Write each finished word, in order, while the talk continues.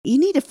you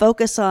need to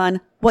focus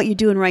on what you're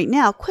doing right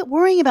now. Quit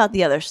worrying about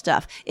the other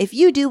stuff. If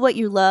you do what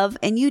you love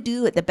and you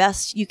do it the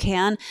best you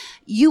can,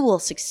 you will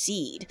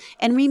succeed.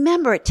 And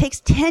remember, it takes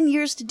 10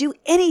 years to do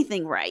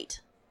anything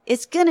right.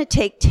 It's going to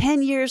take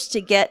 10 years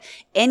to get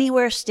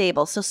anywhere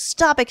stable. So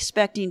stop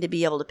expecting to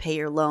be able to pay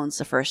your loans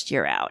the first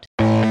year out.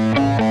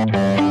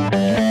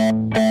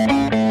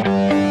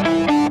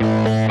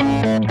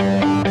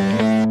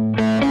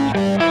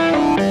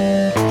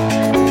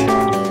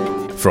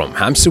 From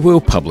Hamster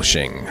Wheel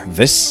Publishing,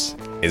 this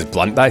is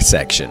Blunt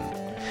Dissection.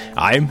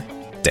 I'm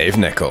Dave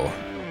Nichol.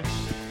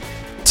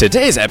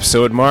 Today's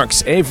episode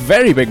marks a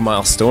very big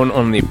milestone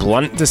on the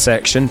Blunt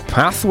Dissection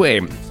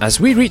pathway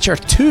as we reach our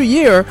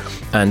 2-year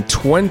and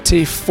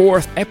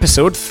 24th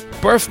episode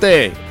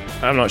birthday.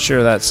 I'm not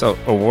sure that's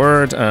a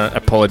word.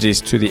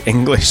 Apologies to the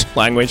English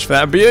language for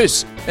that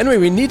abuse. Anyway,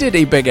 we needed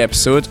a big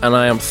episode, and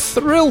I am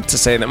thrilled to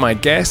say that my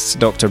guest,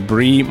 Dr.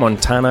 Bree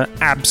Montana,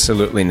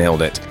 absolutely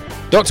nailed it.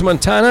 Dr.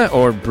 Montana,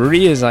 or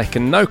Bree as I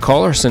can now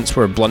call her since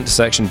we're Blunt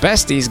Dissection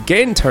besties,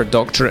 gained her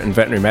doctorate in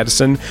veterinary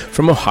medicine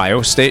from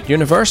Ohio State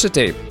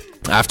University.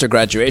 After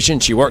graduation,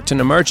 she worked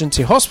in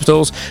emergency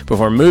hospitals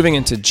before moving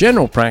into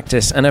general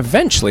practice and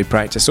eventually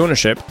practice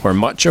ownership, where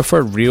much of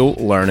her real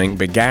learning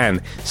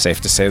began. Safe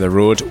to say the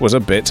road was a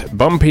bit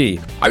bumpy.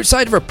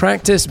 Outside of her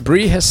practice,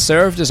 Bree has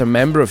served as a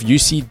member of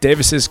UC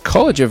Davis's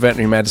College of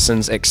Veterinary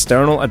Medicine's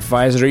External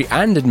Advisory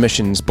and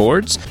Admissions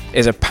Boards,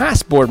 is a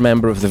past board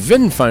member of the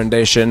VIN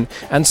Foundation,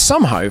 and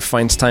somehow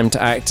finds time to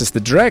act as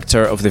the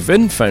director of the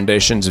VIN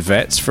Foundation's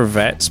Vets for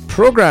Vets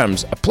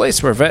programs, a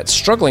place where vets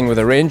struggling with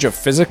a range of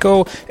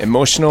physical,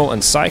 emotional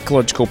and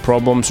psychological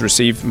problems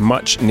receive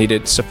much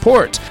needed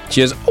support. She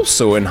is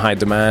also in high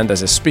demand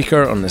as a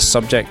speaker on the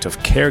subject of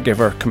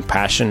caregiver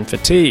compassion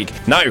fatigue.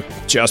 Now,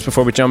 just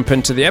before we jump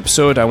into the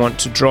episode, I want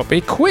to drop a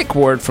quick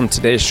word from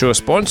today's show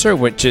sponsor,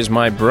 which is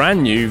my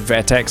brand new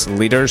VetX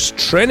Leaders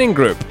Training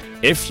Group.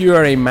 If you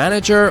are a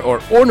manager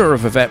or owner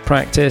of a vet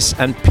practice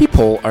and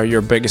people are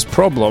your biggest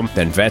problem,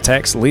 then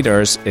VetX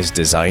Leaders is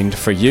designed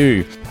for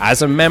you.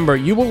 As a member,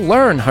 you will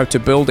learn how to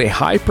build a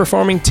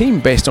high-performing team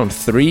based on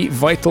 3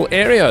 vital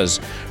areas: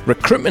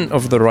 recruitment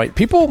of the right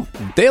people,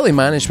 daily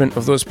management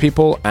of those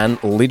people,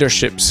 and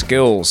leadership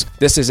skills.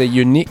 This is a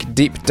unique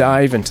deep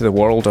dive into the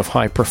world of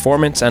high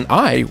performance, and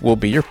I will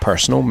be your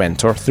personal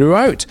mentor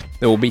throughout.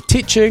 There will be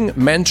teaching,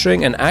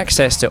 mentoring, and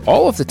access to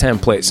all of the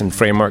templates and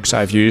frameworks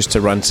I've used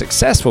to run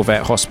successful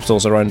vet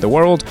hospitals around the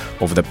world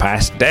over the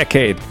past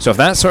decade. So if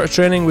that sort of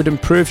training would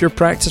improve your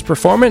practice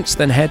performance,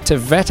 then head to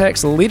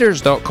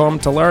vetxleaders.com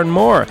to learn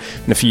more.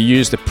 And if you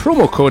use the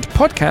promo code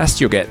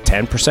podcast, you'll get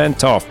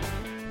 10% off.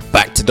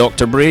 Back to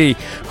Dr. Bree.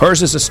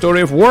 Hers is a story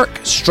of work,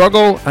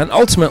 struggle, and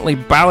ultimately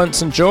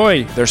balance and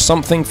joy. There's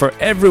something for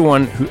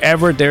everyone who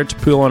ever dared to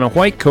pull on a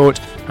white coat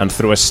and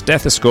throw a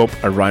stethoscope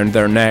around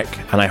their neck.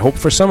 And I hope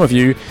for some of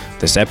you,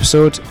 this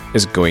episode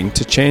is going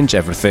to change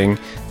everything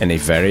in a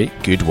very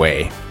good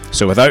way.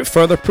 So without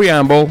further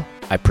preamble,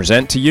 I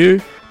present to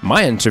you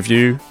my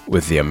interview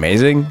with the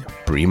amazing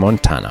Bree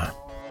Montana.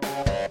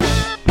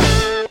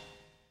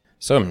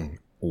 So,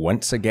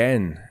 once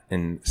again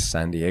in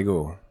San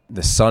Diego.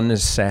 The sun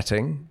is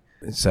setting.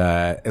 It's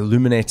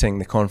illuminating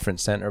the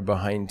conference center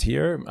behind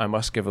here. I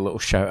must give a little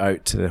shout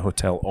out to the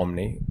Hotel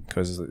Omni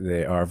because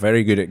they are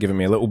very good at giving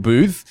me a little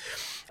booth.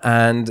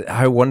 And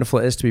how wonderful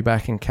it is to be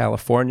back in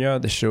California.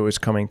 The show is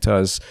coming to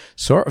us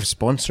sort of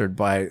sponsored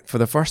by, for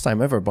the first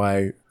time ever,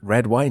 by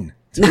red wine.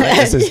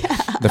 This is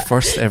the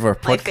first ever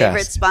podcast. My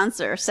favorite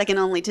sponsor, second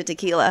only to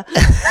tequila.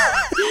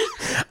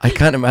 I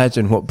can't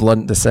imagine what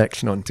Blunt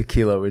Dissection on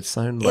tequila would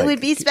sound like. It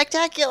would be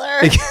spectacular.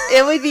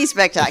 It would be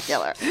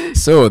spectacular.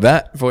 So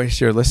that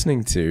voice you're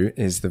listening to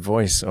is the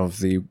voice of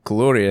the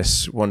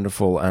glorious,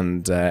 wonderful,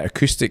 and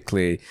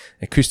acoustically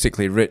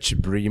rich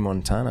Bree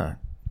Montana.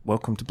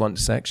 Welcome to Blunt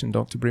Dissection,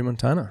 Dr. Bree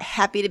Montana.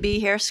 Happy to be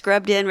here,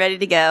 scrubbed in, ready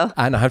to go.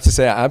 And I have to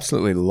say, I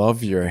absolutely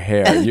love your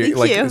hair. Thank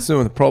you. Some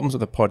of the problems with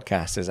the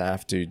podcast is I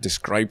have to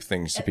describe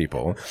things to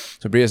people.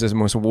 So Bree has this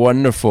most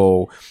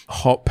wonderful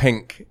hot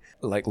pink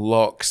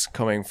locks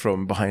coming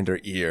from behind her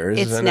ears.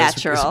 It's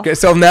natural.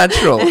 It's all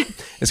natural.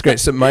 It's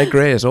great. So my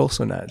grey is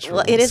also natural.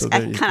 Well, it is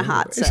kind of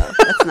hot, so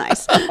that's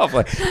nice.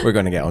 We're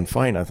going to get on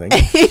fine, I think.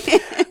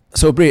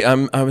 So Bree,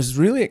 I was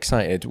really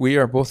excited. We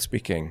are both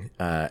speaking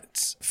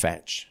at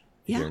Fetch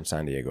here in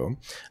San Diego,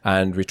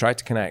 and we tried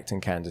to connect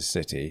in Kansas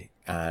City.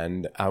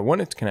 And I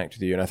wanted to connect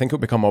with you, and I think it'll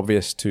become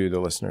obvious to the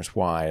listeners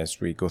why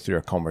as we go through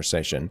our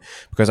conversation,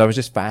 because I was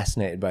just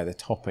fascinated by the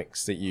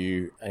topics that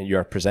you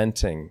are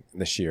presenting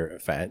this year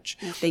at Fetch.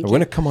 Thank you. We're going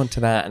to come on to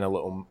that in a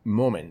little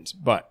moment,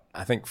 but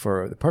I think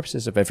for the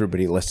purposes of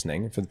everybody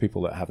listening, for the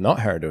people that have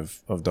not heard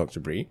of Dr.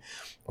 Bree,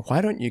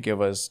 why don't you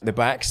give us the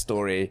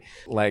backstory?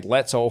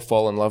 Let's all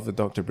fall in love with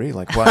Dr. Bree.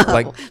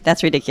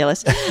 That's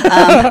ridiculous.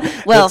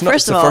 Well,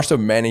 first of all, the first of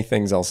many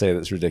things I'll say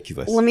that's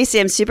ridiculous. Let me say,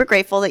 I'm super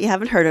grateful that you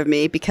haven't heard of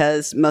me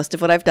because most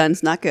of what I've done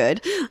is not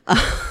good.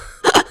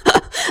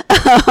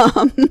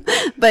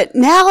 But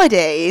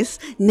nowadays,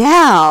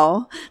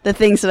 the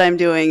things that I'm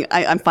doing,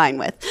 I'm fine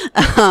with.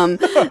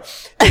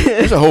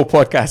 There's a whole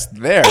podcast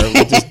there.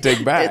 We'll just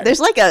dig back. There's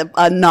like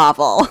a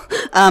novel.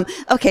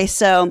 Okay,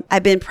 so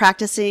I've been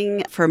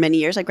practicing for many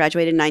years. I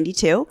graduated in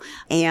 92,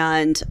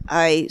 and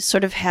I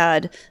sort of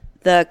had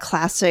the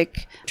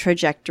classic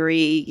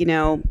trajectory,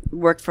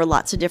 worked for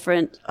lots of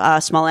different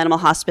small animal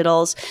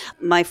hospitals.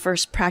 My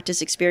first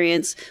practice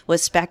experience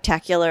was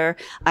spectacular.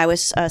 I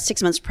was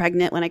 6 months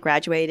pregnant when I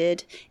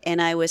graduated,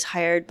 and I was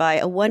hired by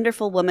a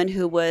wonderful woman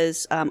who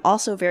was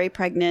also very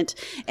pregnant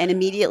and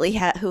immediately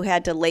who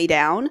had to lay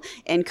down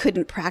and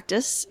couldn't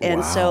practice.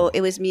 And so it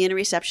was me and a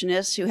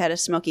receptionist who had a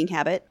smoking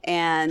habit.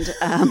 And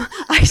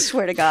I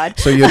swear to God.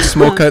 So you'd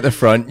smoke out the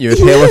front, you'd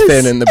hail a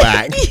thin in the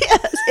back.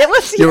 Yes, it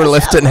was. You were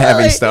lifting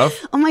heavy stuff.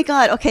 Oh my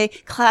God. Okay.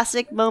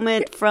 Classic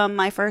moment from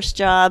my first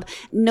job.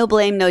 No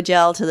blame, no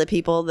gel to the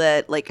people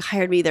that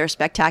hired me. They're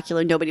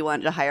spectacular. Nobody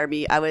wanted to hire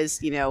me. I was,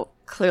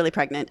 clearly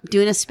pregnant.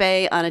 Doing a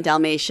spay on a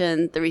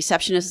Dalmatian. The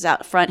receptionist is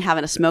out front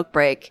having a smoke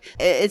break.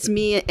 It's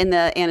me in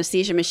the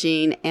anesthesia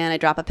machine, and I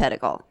drop a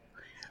pedicle.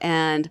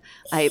 And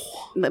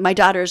my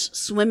daughter's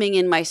swimming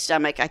in my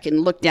stomach. I can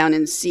look down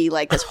and see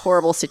this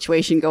horrible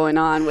situation going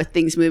on with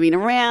things moving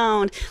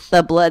around.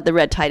 The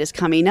red tide is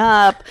coming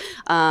up.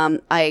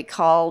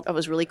 I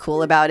was really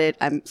cool about it.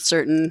 I'm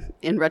certain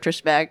in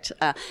retrospect,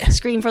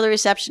 scream for the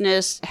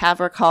receptionist, have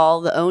her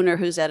call the owner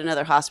who's at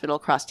another hospital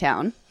across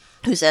town,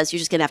 who says, you're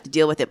just going to have to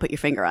deal with it. Put your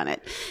finger on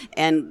it.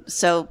 And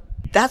so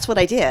that's what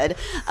I did.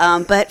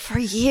 But for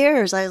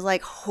years, I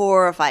was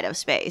horrified of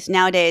space.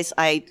 Nowadays,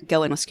 I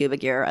go in with scuba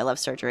gear. I love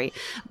surgery.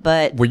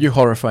 But were you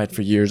horrified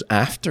for years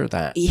after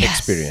that yes.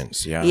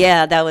 experience? Yeah.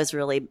 Yeah, that was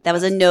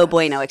a no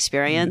bueno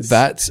experience.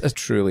 That's a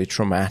truly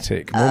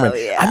traumatic moment. Oh,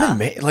 yeah. I'm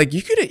amazed.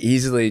 You could have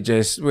easily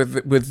just,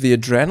 with the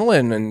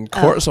adrenaline and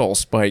cortisol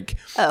spike,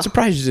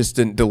 surprised you just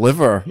didn't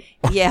deliver.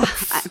 Yeah.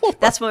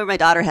 That's why my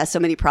daughter has so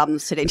many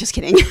problems today. Just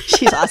kidding.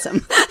 She's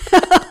awesome.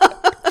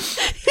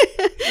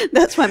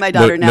 That's why my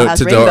daughter now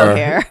has rainbow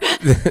hair.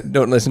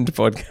 Don't listen to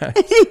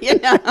podcasts.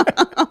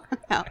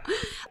 No.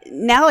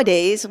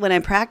 Nowadays, when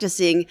I'm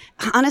practicing,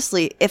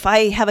 honestly, if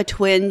I have a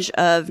twinge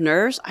of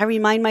nerves, I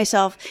remind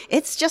myself,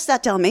 it's just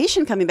that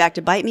Dalmatian coming back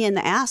to bite me in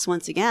the ass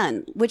once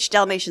again, which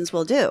Dalmatians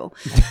will do.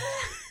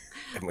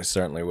 We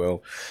certainly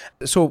will.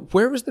 So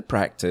where was the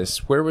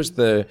practice?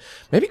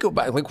 Maybe go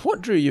back,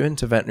 what drew you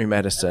into veterinary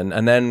medicine?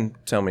 And then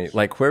tell me,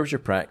 where was your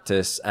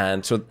practice?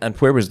 And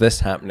where was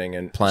this happening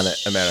in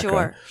Planet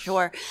America?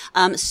 Sure.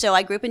 So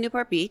I grew up in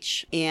Newport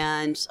Beach,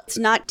 and it's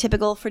not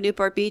typical for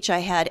Newport Beach. I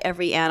had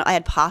every animal. I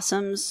had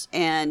possums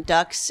and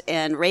ducks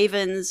and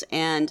ravens,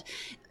 and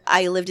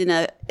I lived in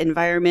an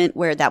environment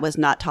where that was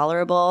not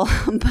tolerable,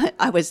 but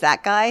I was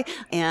that guy.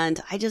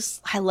 And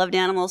I loved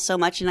animals so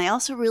much. And I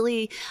also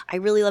really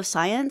love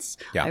science.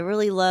 Yeah. I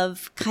really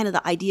love kind of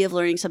the idea of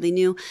learning something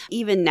new.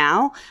 Even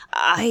now,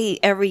 I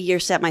every year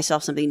set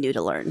myself something new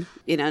to learn,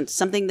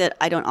 something that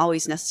I don't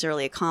always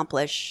necessarily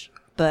accomplish,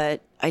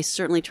 but I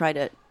certainly try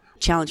to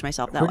challenge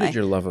myself that way. Where did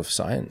your love of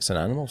science and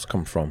animals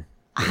come from?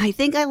 I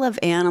think I love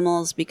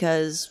animals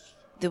because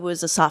there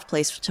was a soft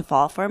place to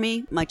fall for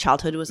me. My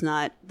childhood was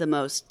not the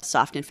most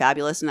soft and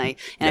fabulous, and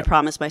I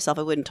promised myself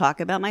I wouldn't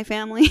talk about my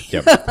family.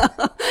 Yep.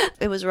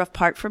 It was a rough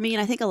part for me,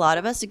 and I think a lot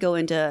of us that go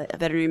into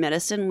veterinary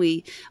medicine,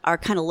 we are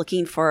kind of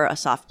looking for a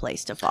soft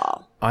place to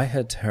fall. I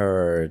had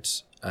heard,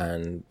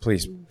 and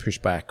please push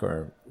back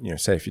or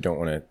say if you don't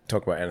want to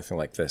talk about anything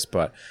like this,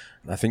 but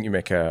I think you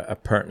make a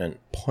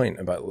pertinent point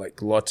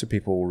about lots of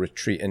people will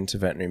retreat into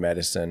veterinary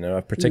medicine, and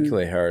I've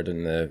particularly heard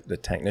in the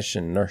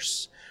technician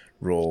nurse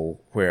role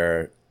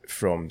where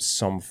from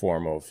some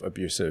form of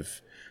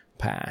abusive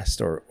past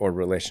or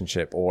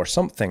relationship or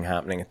something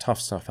happening, tough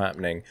stuff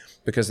happening,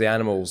 because the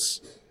animals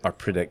are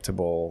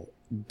predictable,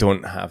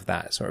 don't have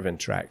that sort of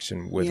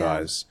interaction with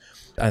us.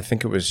 I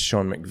think it was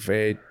Sean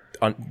McVeigh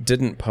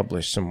didn't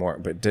publish some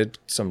work, but did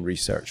some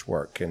research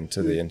work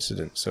into the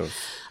incidents of...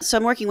 So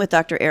I'm working with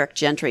Dr. Eric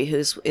Gentry,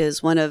 who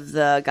is one of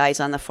the guys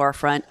on the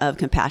forefront of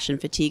compassion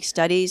fatigue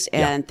studies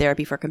and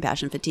therapy for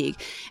compassion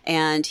fatigue.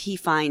 And he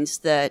finds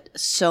that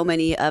so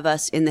many of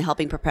us in the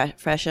helping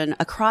profession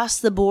across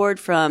the board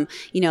from,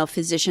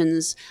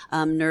 physicians,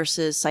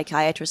 nurses,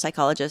 psychiatrists,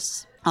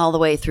 psychologists, all the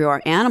way through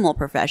our animal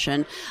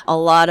profession, a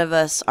lot of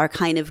us are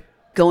kind of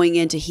going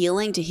into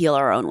healing to heal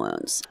our own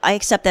wounds. I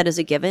accept that as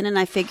a given, and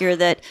I figure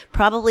that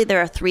probably there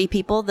are 3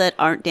 people that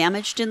aren't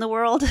damaged in the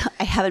world.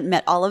 I haven't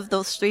met all of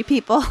those 3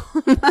 people.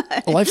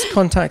 Life's a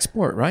contact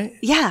sport, right?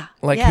 Yeah.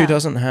 Who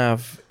doesn't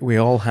have, we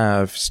all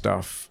have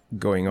stuff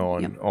going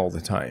on all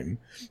the time.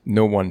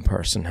 No one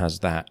person has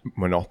that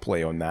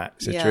monopoly on that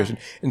situation.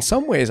 Yeah. In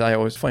some ways, I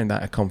always find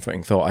that a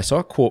comforting thought. I saw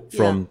a quote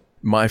from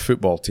my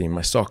football team,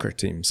 my soccer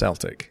team,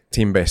 Celtic,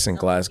 team based in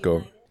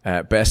Glasgow,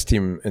 best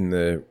team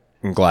in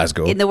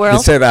Glasgow. In the world? You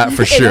can say that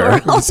for sure.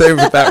 You can say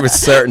that with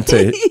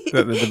certainty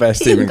that they're the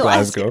best team in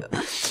Glasgow.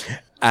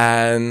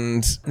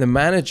 And the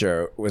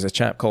manager was a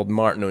chap called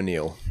Martin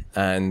O'Neill.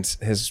 and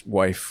his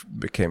wife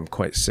became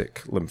quite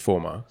sick,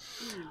 lymphoma.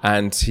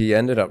 And he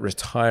ended up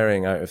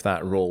retiring out of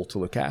that role to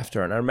look after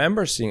her. And I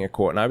remember seeing a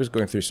quote, and I was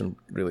going through some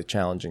really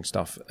challenging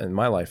stuff in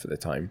my life at the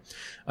time.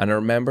 And I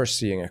remember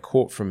seeing a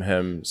quote from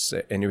him,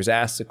 and he was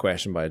asked a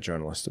question by a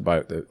journalist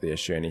about the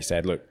issue. And he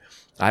said, look,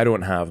 I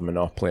don't have a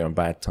monopoly on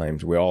bad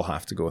times. We all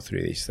have to go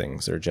through these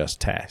things. They're just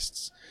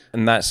tests.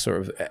 And that's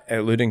sort of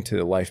alluding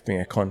to life being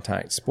a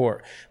contact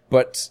sport.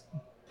 But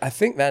I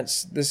think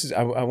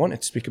I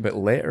wanted to speak a bit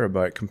later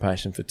about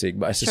compassion fatigue,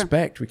 but I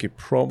suspect we could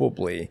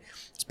probably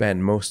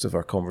spend most of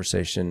our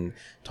conversation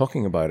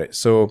talking about it.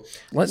 So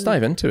let's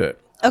dive into it.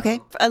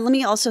 Okay. Let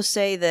me also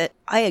say that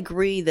I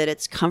agree that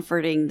it's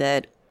comforting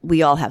that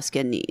we all have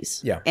skin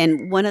knees. Yeah.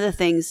 And one of the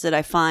things that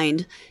I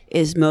find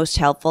is most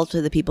helpful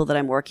to the people that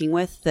I'm working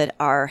with that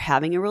are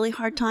having a really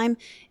hard time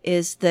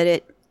is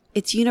that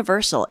it's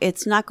universal.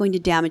 It's not going to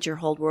damage your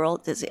whole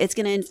world. It's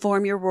going to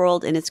inform your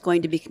world, and it's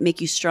going to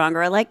make you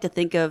stronger. I like to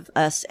think of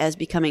us as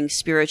becoming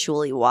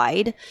spiritually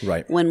wide.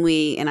 Right.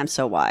 And I'm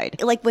so wide.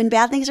 Like when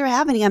bad things are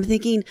happening, I'm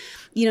thinking,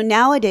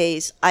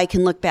 nowadays I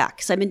can look back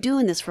because I've been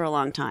doing this for a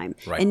long time.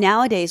 Right. And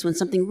nowadays when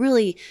something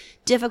really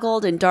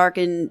difficult and dark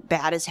and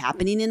bad is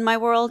happening in my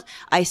world,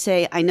 I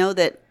say, I know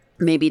that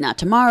maybe not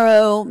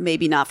tomorrow,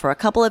 maybe not for a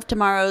couple of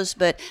tomorrows,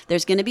 but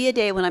there's going to be a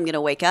day when I'm going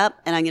to wake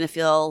up and I'm going to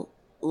feel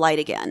light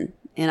again.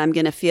 And I'm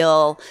going to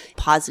feel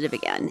positive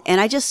again.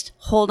 And I just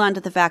hold on to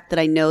the fact that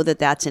I know that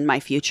that's in my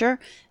future.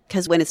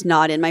 Because when it's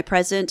not in my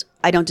present,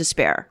 I don't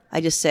despair.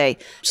 I just say,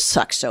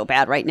 sucks so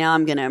bad right now.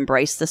 I'm going to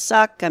embrace the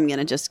suck. I'm going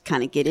to just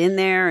kind of get in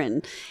there.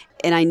 And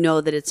I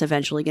know that it's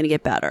eventually going to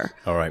get better.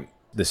 All right.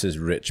 This is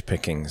rich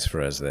pickings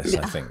for us, I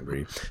think,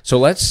 Brie. So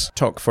let's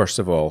talk first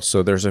of all.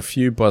 So there's a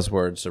few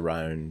buzzwords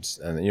around,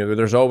 and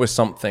there's always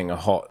something, a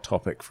hot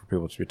topic for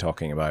people to be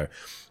talking about.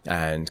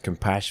 And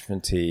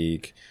compassion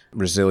fatigue,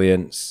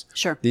 resilience.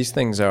 Sure. These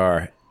things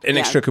are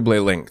inextricably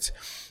linked.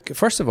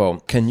 First of all,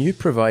 can you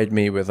provide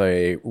me with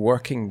a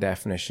working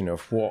definition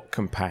of what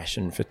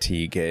compassion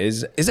fatigue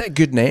is? Is it a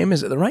good name?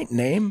 Is it the right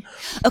name?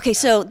 Okay,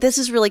 so this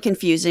is really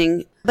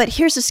confusing, but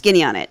here's the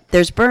skinny on it.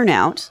 There's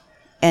burnout.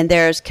 And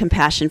there's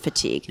compassion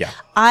fatigue. Yeah.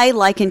 I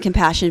liken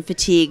compassion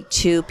fatigue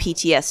to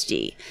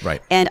PTSD.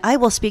 Right. And I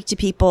will speak to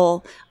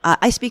people.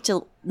 I speak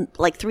to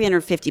like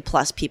 350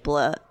 plus people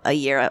a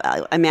year.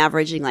 I'm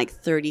averaging like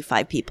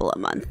 35 people a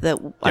month that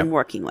I'm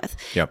working with.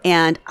 Yep.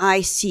 And I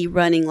see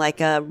running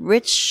like a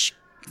rich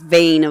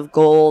vein of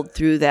gold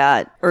through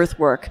that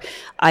earthwork.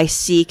 I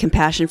see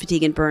compassion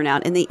fatigue and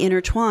burnout, and they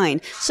intertwine.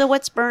 So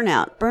what's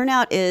burnout?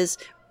 Burnout is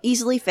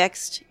easily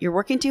fixed. You're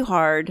working too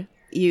hard.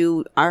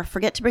 You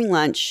forget to bring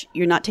lunch.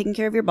 You're not taking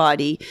care of your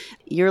body.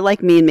 You're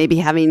like me and maybe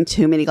having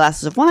too many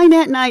glasses of wine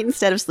at night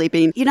instead of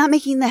sleeping. You're not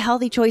making the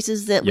healthy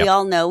choices that we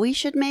all know we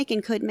should make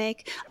and could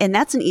make. And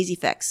that's an easy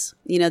fix.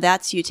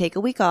 That's you take a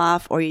week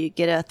off or you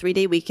get a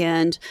 3-day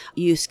weekend.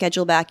 You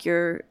schedule back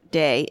your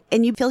day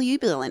and you feel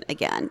jubilant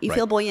again. You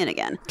feel buoyant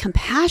again.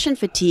 Compassion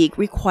fatigue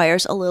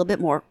requires a little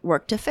bit more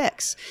work to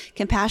fix.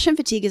 Compassion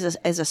fatigue is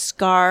a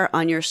scar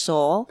on your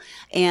soul.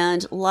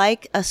 And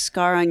like a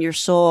scar on your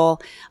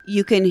soul,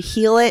 you can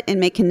heal it and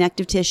make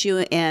connective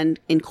tissue and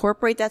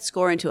incorporate that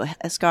scar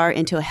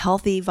into a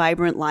healthy,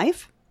 vibrant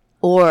life,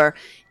 or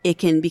it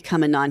can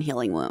become a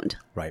non-healing wound.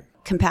 Right.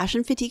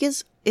 Compassion fatigue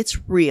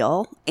it's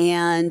real,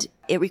 and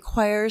it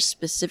requires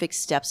specific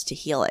steps to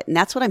heal it. And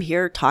that's what I'm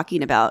here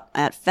talking about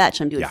at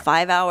Fetch. I'm doing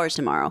 5 hours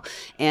tomorrow.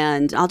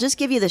 And I'll just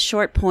give you the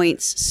short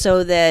points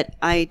so that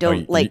I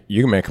don't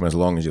You can make them as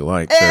long as you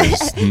like.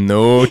 There's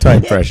no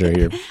time pressure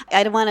here.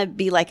 I don't want to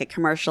be like a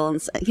commercial.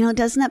 And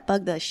doesn't that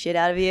bug the shit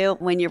out of you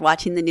when you're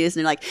watching the news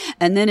and they're like,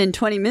 and then in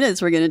 20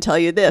 minutes, we're going to tell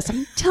you this.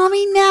 Tell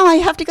me now. I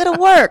have to go to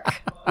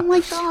work. Oh my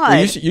God.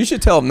 Well, you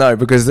should tell them now,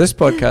 because this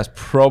podcast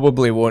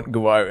probably won't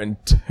go out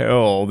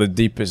until the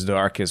deepest,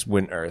 darkest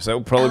winter. So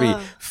it'll probably be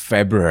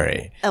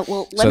February.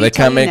 So they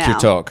can't make you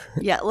talk.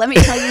 Yeah, let me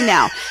tell you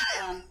now.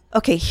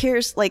 Okay,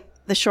 here's like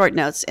the short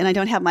notes, and I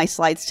don't have my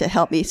slides to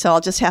help me, so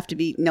I'll just have to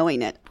be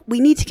knowing it. We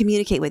need to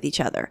communicate with each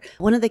other.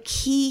 One of the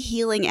key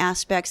healing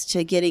aspects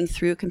to getting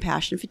through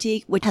compassion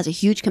fatigue, which has a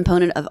huge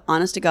component of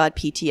honest to God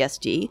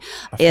PTSD,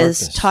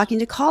 is talking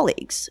to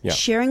colleagues. Yeah.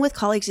 Sharing with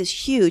colleagues is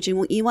huge,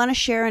 and you want to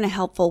share in a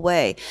helpful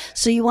way.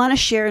 So you want to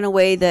share in a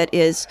way that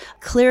is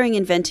clearing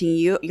and venting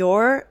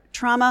your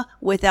trauma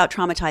without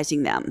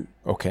traumatizing them.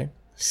 Okay.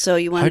 So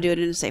you want to do it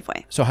in a safe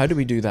way. So how do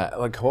we do that?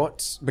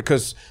 What's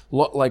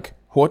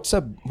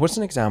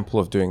an example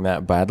of doing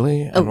that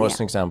badly, and what's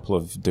an example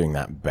of doing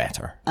that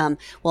better?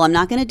 Well, I'm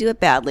not going to do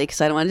it badly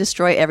because I don't want to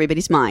destroy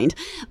everybody's mind.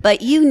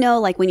 But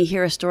like when you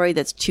hear a story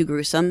that's too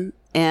gruesome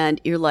and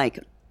you're like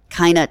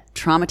kind of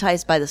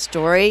traumatized by the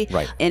story.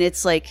 Right. And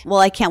it's like,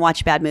 well, I can't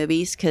watch bad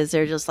movies because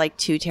they're just like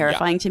too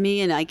terrifying to me.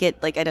 And I get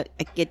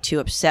too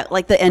upset.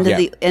 Like the end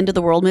of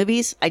the world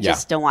movies, I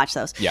just don't watch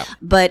those. Yeah.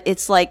 But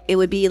it's like, it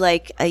would be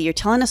like you're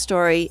telling a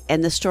story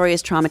and the story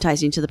is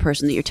traumatizing to the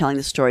person that you're telling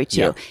the story to.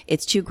 Yeah.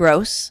 It's too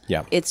gross.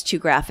 Yeah. It's too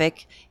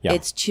graphic. Yeah.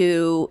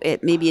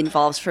 It maybe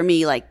involves for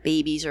me like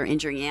babies or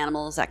injuring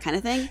animals, that kind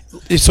of thing.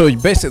 So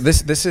basically,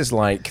 this is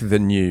like the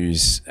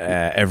news,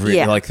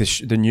 like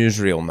the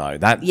newsreel now.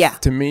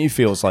 That to me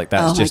feels like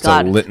that's just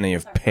a litany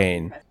of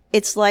pain.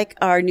 It's like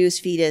our news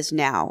feed is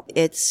now.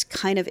 It's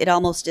kind of, it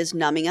almost is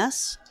numbing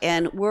us.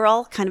 And we're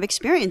all kind of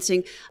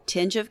experiencing a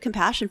tinge of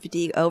compassion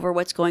fatigue over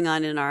what's going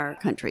on in our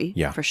country,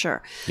 for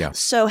sure. Yeah.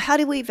 So how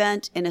do we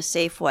vent in a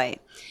safe way?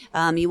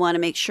 You want to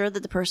make sure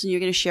that the person you're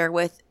going to share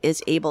with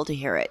is able to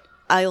hear it.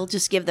 I'll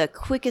just give the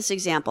quickest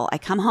example. I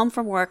come home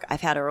from work.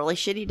 I've had a really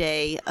shitty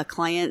day. A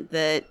client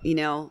that,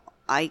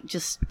 I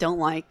just don't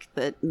like,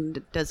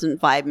 that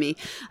doesn't vibe me,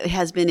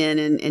 has been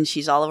in and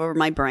she's all over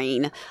my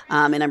brain.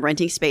 And I'm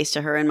renting space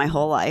to her in my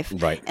whole life.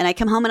 Right. And I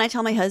come home and I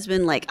tell my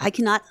husband, like, I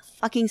cannot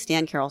fucking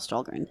stand Carol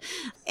Stolgren.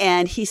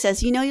 And he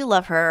says, you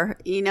love her.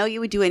 You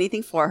would do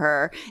anything for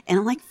her. And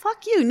I'm like,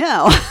 fuck you.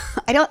 No,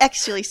 I don't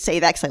actually say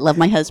that because I love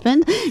my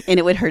husband and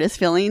it would hurt his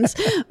feelings.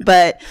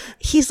 But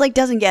he's like,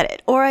 doesn't get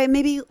it. Or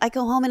maybe I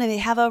go home and I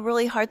have a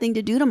really hard thing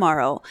to do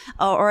tomorrow.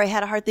 Or I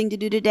had a hard thing to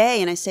do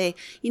today. And I say,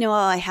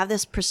 I have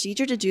this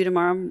procedure to do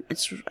tomorrow.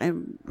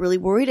 I'm really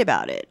worried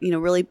about it.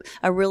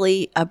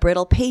 Really a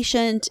brittle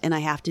patient and I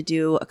have to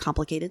do a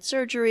complicated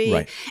surgery.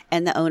 Right.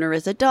 And the owner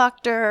is a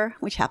doctor,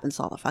 which happens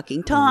all the fucking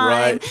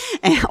time,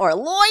 or a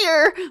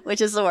lawyer, which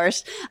is the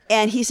worst.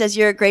 And he says,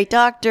 you're a great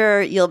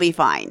doctor. You'll be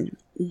fine.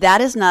 That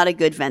is not a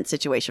good vent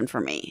situation for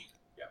me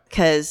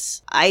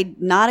because I'm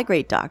not a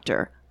great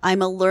doctor.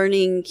 I'm a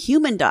learning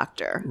human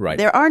doctor. Right.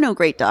 There are no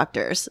great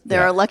doctors.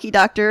 There are lucky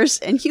doctors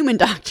and human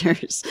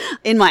doctors,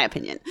 in my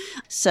opinion.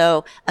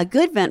 So a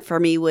good vent for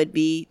me would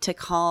be to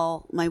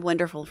call my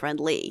wonderful friend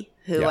Lee,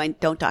 who I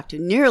don't talk to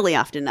nearly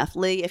often enough.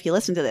 Lee, if you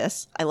listen to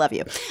this, I love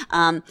you.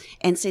 And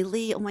say,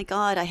 Lee, oh my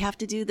God, I have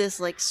to do this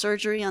like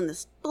surgery on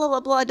this blah,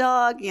 blah, blah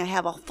dog. I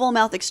have a full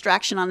mouth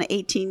extraction on an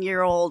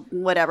 18-year-old,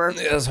 whatever.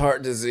 It has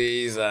heart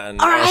disease and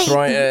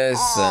arthritis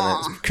and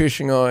it's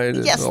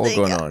Cushingoid. It's all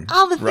going on.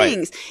 All the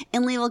things.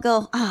 And Lee will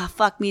go,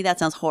 fuck me, that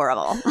sounds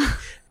horrible.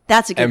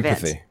 That's a good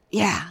empathy. vent.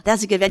 Yeah,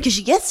 that's a good vent because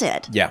she gets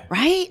it. Yeah.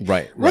 Right?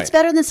 Right. What's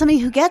better than somebody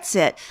who gets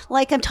it?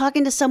 Like I'm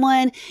talking to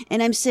someone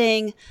and I'm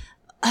saying,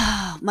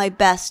 my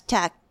best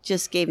tech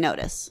just gave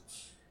notice.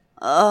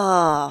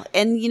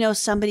 And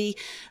somebody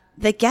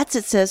that gets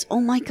it says,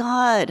 oh my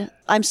God,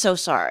 I'm so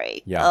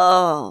sorry. Yeah.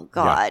 Oh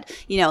God.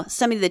 Yeah.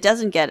 Somebody that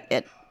doesn't get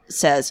it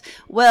says,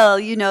 well,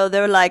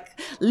 they're like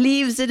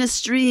leaves in a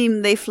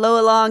stream. They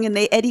flow along and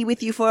they eddy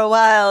with you for a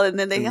while. And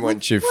then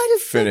once you've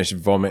finished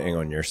vomiting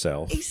on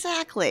yourself.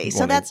 Exactly.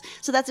 So that's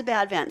a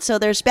bad vent. So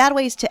there's bad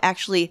ways to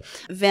actually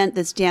vent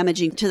that's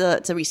damaging to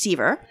the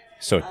receiver.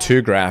 So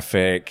too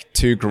graphic,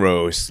 too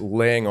gross,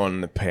 laying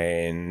on the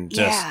pain,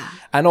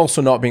 and also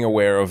not being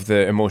aware of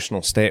the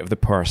emotional state of the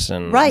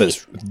person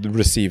that's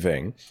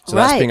receiving. So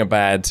that's being a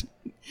bad...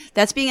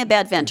 That's being a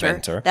bad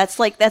venter. That's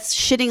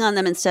shitting on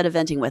them instead of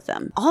venting with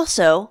them.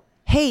 Also,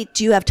 hey,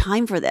 do you have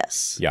time for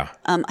this? Yeah.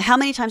 How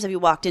many times have you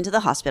walked into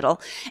the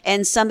hospital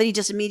and somebody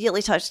just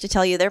immediately starts to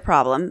tell you their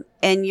problem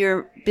and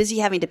you're busy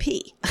having to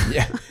pee?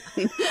 Yeah.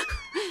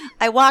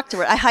 I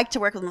hike to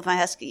work with my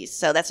huskies,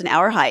 so that's an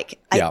hour hike.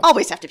 I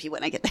always have to pee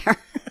when I get there.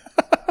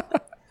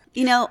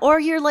 Or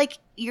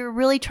you're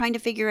really trying to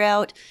figure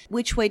out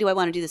which way do I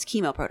want to do this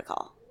chemo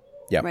protocol.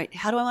 Yeah. Right.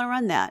 How do I want to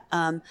run that?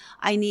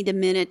 I need a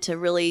minute to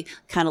really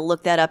kind of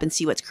look that up and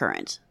see what's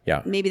current.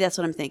 Yeah. Maybe that's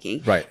what I'm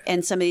thinking. Right.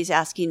 And somebody's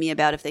asking me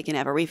about if they can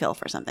have a refill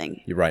for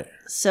something. You're right.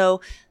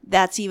 So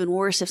that's even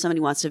worse if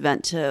somebody wants to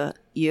vent to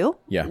you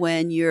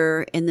when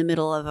you're in the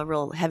middle of a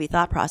real heavy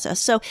thought process.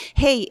 So,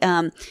 hey,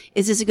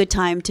 is this a good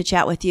time to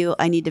chat with you?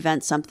 I need to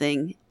vent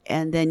something.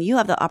 And then you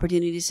have the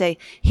opportunity to say,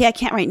 hey, I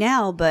can't right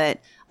now,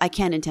 but I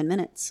can in 10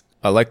 minutes.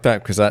 I like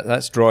that because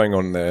that's drawing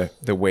on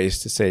the ways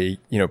to say,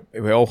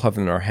 we all have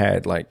in our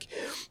head, like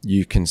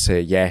you can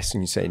say yes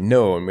and you say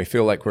no. And we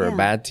feel like we're a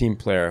bad team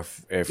player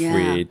if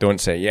we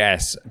don't say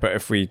yes. But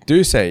if we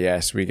do say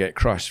yes, we get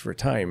crushed for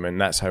time.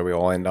 And that's how we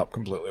all end up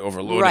completely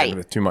overloaded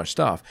with too much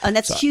stuff. And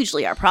that's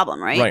hugely our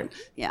problem, right? Right.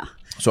 Yeah.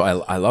 So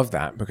I love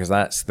that because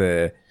that's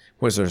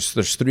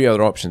there's three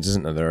other options,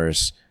 isn't there?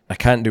 There's, I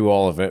can't do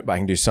all of it, but I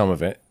can do some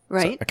of it.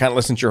 Right. So I can't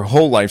listen to your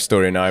whole life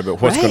story now,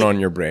 but what's going on in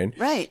your brain.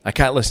 Right. I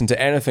can't listen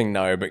to anything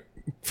now, but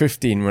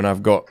 15 when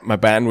I've got my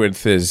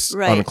bandwidth is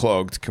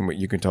unclogged.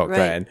 You can talk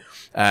then.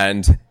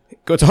 And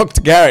go talk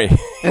to Gary.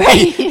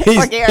 Right.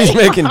 He's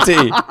making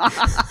tea.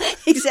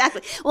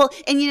 Exactly. Well,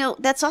 and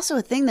that's also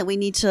a thing that we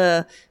need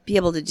to be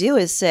able to do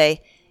is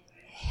say,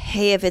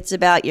 hey, if it's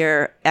about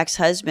your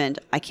ex-husband,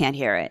 I can't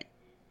hear it.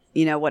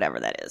 Whatever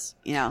that is,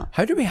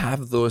 How do we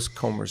have those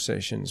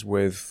conversations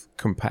with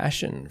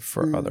compassion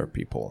for other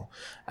people?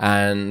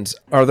 And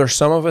are there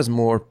some of us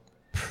more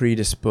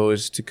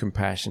predisposed to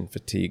compassion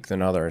fatigue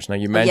than others? Now,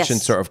 you mentioned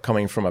sort of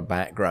coming from a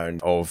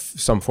background of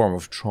some form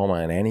of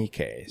trauma in any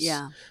case.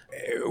 Yeah.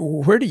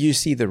 Where do you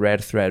see the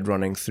red thread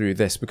running through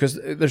this? Because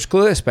there's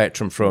clearly a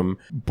spectrum from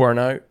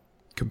burnout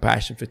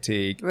compassion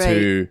fatigue Right.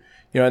 to,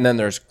 and then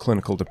there's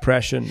clinical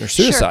depression, there's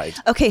suicide.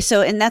 Sure. Okay,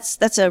 so and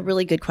that's a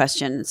really good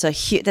question. It's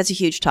that's a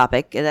huge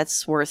topic.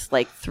 That's worth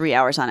like 3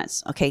 hours on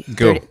its. Okay,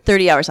 Go.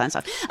 30 hours on its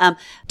own.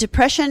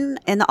 Depression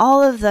and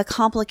all of the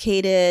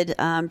complicated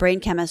brain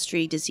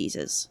chemistry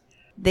diseases,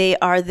 they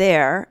are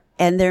there,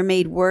 and they're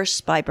made worse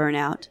by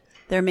burnout.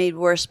 They're made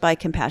worse by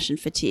compassion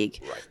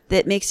fatigue. Right.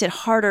 That makes it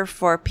harder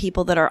for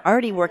people that are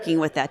already working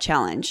with that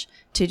challenge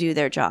to do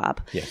their job.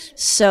 Yes.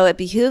 So it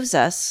behooves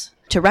us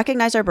to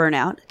recognize our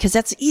burnout, because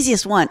that's the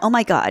easiest one. Oh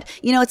my God.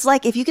 It's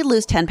like if you could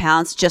lose 10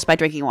 pounds just by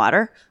drinking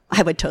water,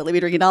 I would totally be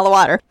drinking all the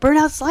water.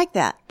 Burnout's like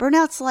that.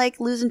 Burnout's like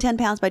losing 10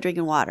 pounds by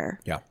drinking water.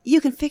 Yeah. You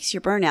can fix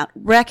your burnout.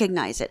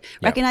 Recognize it.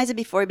 Yeah. Recognize it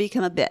before you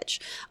become a bitch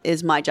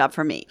is my job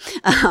for me.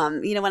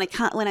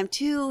 When I'm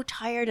too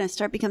tired and I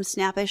start becoming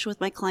snappish with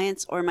my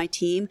clients or my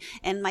team,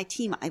 and my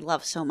team I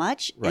love so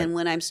much. Right. And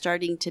when I'm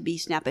starting to be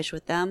snappish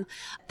with them,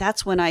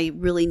 that's when I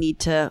really need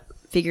to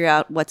figure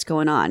out what's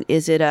going on.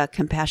 Is it a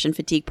compassion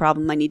fatigue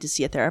problem? I need to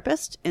see a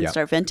therapist and Yep.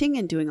 start venting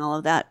and doing all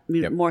of that,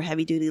 Yep. more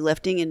heavy duty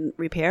lifting and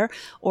repair,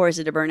 or is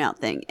it a burnout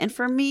thing? And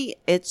for me,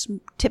 it's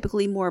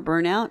typically more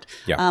burnout.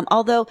 Yeah.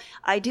 Although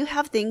I do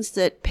have things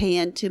that pay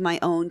into my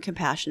own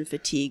compassion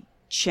fatigue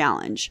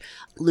challenge.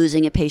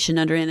 Losing a patient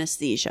under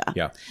anesthesia.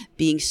 Yeah.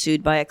 Being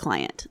sued by a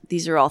client.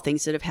 These are all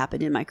things that have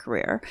happened in my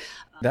career.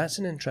 That's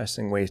an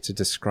interesting way to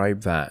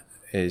describe that,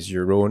 is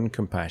your own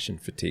compassion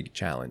fatigue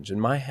challenge. In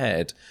my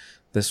head,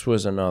 this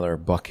was another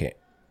bucket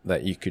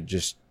that you could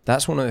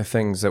that's one of the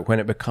things that when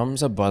it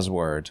becomes a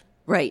buzzword,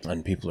 Right.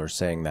 and people are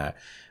saying that,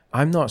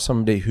 I'm not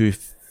somebody who,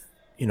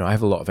 I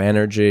have a lot of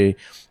energy.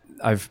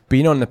 I've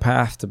been on the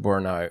path to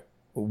burnout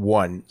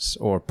once,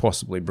 or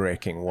possibly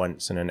breaking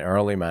once in an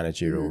early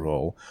managerial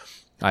role.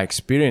 I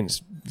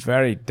experienced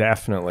very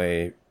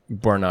definitely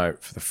burnout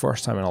for the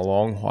first time in a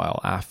long while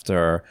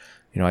after,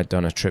 I'd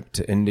done a trip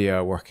to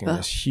India working on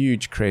this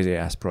huge, crazy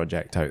ass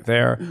project out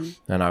there.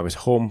 And I was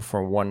home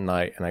for one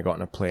night and I got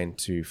on a plane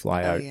to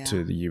fly out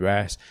to the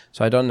US.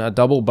 So I'd done a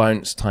double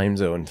bounce time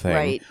zone thing.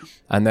 Right.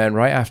 And then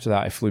right after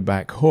that, I flew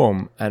back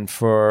home. And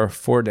for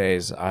 4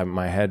 days,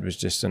 my head was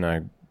just in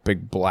a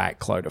big black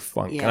cloud of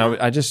funk. Yeah.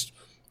 And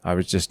I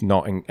was just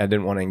not, I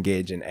didn't want to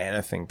engage in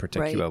anything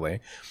particularly.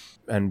 Right.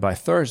 And by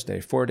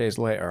Thursday, 4 days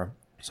later,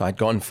 so I'd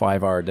gone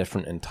 5 hour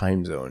different in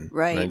time zone.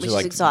 Right, which is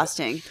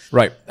exhausting.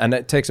 Right. And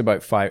it takes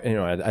about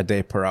a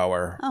day per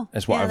hour. Oh,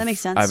 is what that makes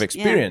sense. I've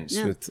experienced.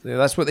 Yeah.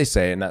 That's what they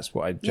say, and that's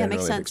what I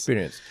generally have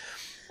experienced.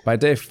 By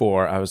day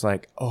 4, I was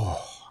like,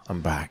 oh,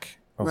 I'm back.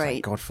 Oh,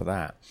 thank God for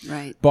that.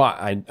 Right.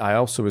 But I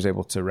also was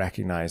able to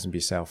recognize and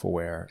be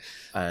self-aware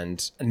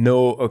and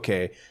know,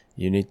 okay,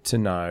 you need to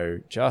now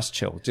just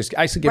chill. Just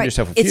actually give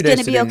yourself a few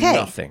days to do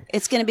nothing.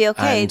 It's going to be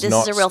okay. And this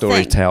not is a real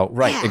storytell. thing.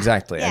 Right, Yeah.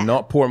 exactly. Yeah. And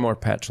not pour more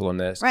petrol on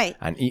this. Right.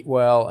 And eat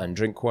well and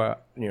drink well,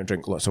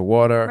 drink lots of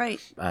water.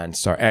 Right. And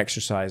start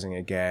exercising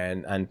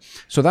again. And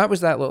so that was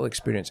that little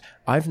experience.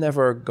 I've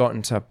never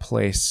gotten to a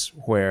place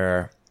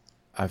where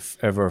I've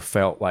ever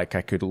felt like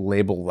I could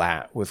label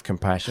that with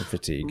compassion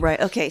fatigue. Right.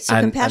 Okay. So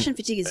compassion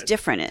fatigue is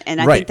different.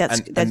 And I right.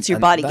 think that's your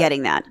body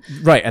getting that.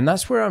 Right. And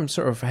that's where I'm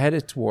sort of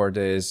headed toward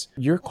is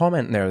your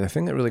comment there. The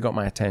thing that really got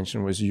my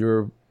attention was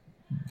your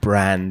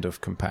brand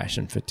of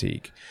compassion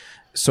fatigue.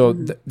 So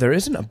there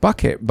isn't a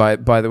bucket, by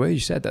the way you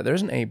said that, there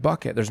isn't a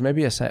bucket. There's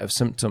maybe a set of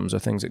symptoms or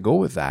things that go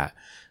with that.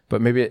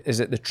 But maybe is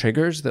it the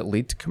triggers that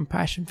lead to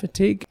compassion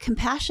fatigue?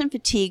 Compassion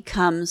fatigue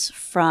comes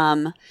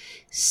from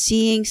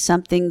seeing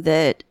something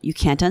that you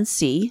can't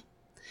unsee.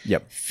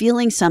 Yep.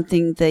 Feeling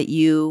something that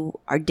you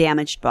are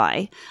damaged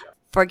by.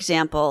 For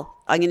example,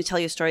 I'm going to tell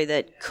you a story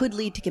that could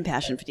lead to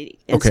compassion fatigue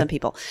in some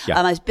people. Yeah.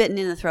 I was bitten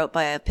in the throat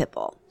by a pit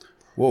bull.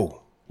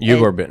 Whoa. You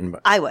were bitten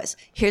by... I was.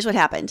 Here's what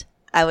happened.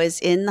 I was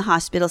in the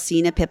hospital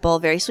seeing a pit bull,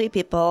 very sweet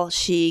pit bull.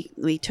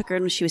 We took her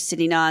and she was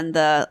sitting on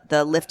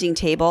the lifting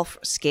table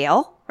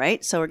scale,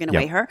 right? So we're going to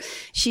weigh her.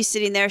 She's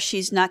sitting there.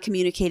 She's not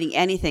communicating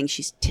anything.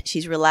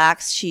 She's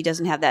relaxed. She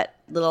doesn't have that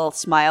little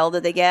smile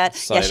that they get.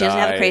 She doesn't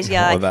have a crazy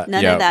eye.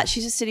 None of that.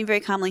 She's just sitting very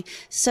calmly.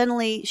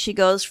 Suddenly she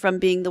goes from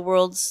being the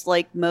world's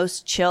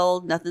most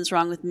chilled, nothing's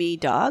wrong with me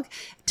dog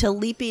to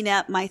leaping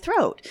at my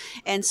throat.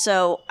 And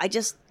so I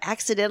just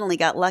accidentally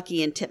got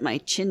lucky and tipped my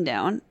chin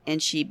down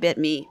and she bit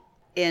me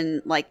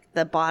in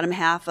the bottom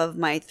half of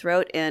my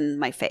throat and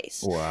my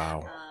face.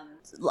 Wow.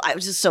 I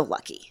was just so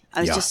lucky.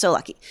 Just so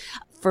lucky.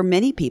 For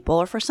many people,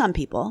 or for some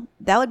people,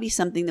 that would be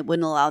something that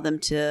wouldn't allow them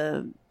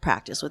to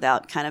practice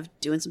without kind of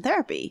doing some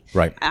therapy.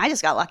 Right. And I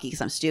just got lucky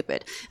because I'm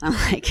stupid. I'm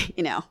bit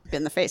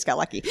in the face, got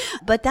lucky.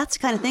 But that's the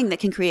kind of thing that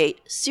can create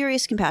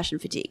serious compassion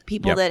fatigue.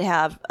 People that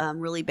have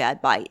really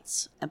bad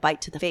bites, a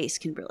bite to the face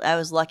can really, I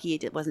was lucky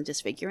it wasn't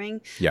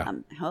disfiguring. Yeah.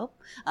 I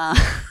hope.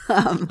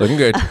 Looking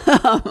good.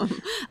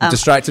 I'm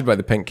distracted by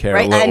the pink hair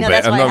a little I know,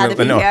 bit. that's why I had the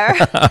pink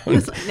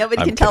hair.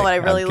 Nobody can tell what I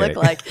really look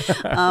like.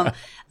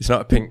 It's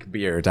not a pink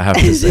beard, I have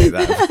to say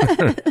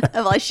that.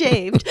 Well, I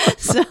shaved.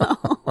 So,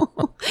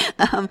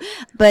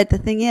 but the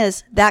thing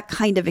is, that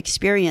kind of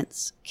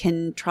experience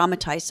can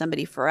traumatize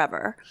somebody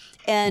forever.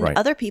 And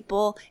other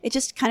people, it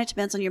just kind of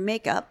depends on your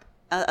makeup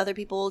other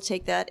people will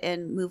take that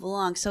and move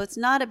along. So it's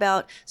not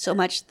about so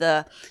much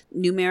the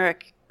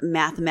numeric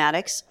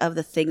mathematics of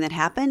the thing that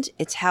happened.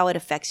 It's how it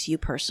affects you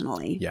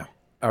personally. Yeah.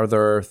 Are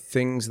there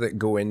things that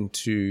go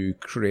into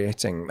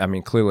creating? I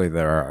mean, clearly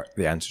the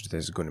answer to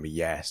this is going to be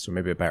yes. So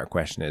maybe a better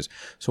question is,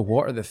 so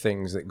what are the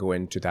things that go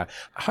into that?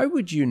 How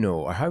would you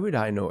know, or how would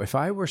I know if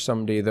I were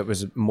somebody that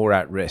was more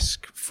at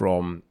risk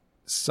from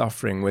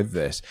suffering with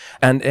this?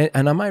 And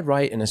am I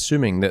right in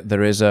assuming that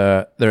there is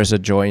a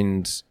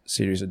joined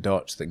series of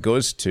dots that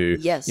goes to,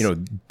 yes,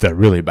 the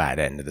really bad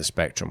end of the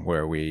spectrum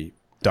where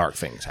dark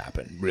things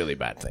happen, really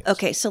bad things?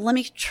 Okay, so let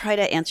me try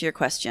to answer your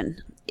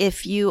question.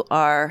 If you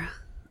are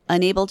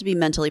unable to be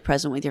mentally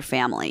present with your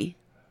family,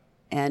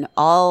 and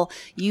all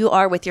you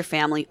are with your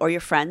family or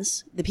your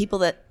friends, the people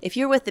that, if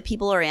you're with the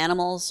people or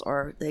animals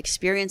or the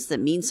experience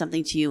that means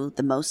something to you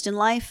the most in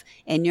life,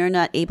 and you're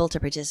not able to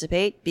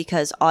participate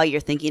because all you're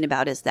thinking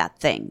about is that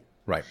thing.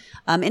 Right.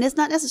 And it's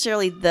not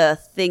necessarily the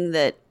thing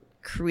that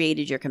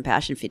created your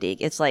compassion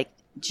fatigue. It's like,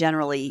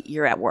 generally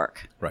you're at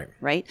work.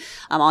 Right.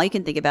 All you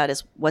can think about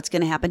is what's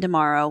going to happen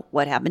tomorrow,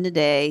 what happened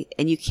today,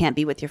 and you can't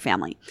be with your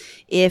family.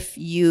 If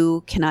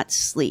you cannot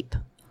sleep,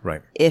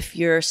 right. If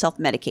you're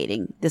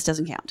self-medicating, this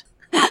doesn't count.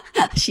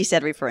 She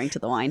said, referring to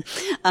the wine.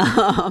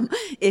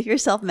 If you're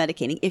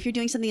self-medicating, if you're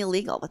doing something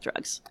illegal with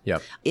drugs,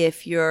 yep.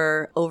 If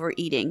you're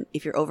overeating,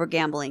 if you're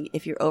over-gambling,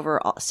 if you're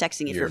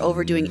over-sexing, if you're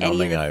overdoing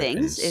any of the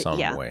things. In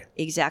some way.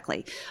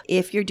 Exactly.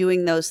 If you're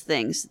doing those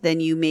things, then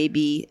you may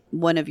be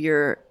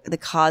the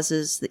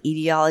causes, the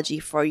etiology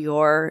for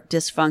your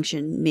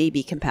dysfunction may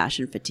be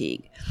compassion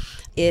fatigue.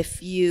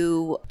 If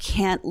you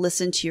can't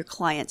listen to your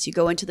clients, you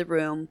go into the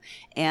room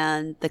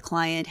and the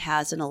client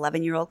has an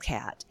 11-year-old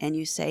cat and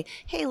you say,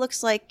 hey,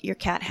 looks like your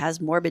cat has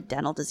morbid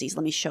dental disease.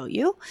 Let me show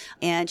you.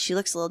 And she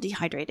looks a little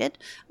dehydrated.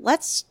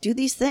 Let's do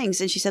these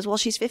things. And she says, well,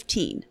 she's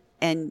 15.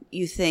 And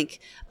you think,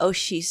 oh,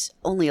 she's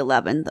only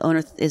 11. The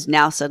owner is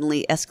now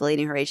suddenly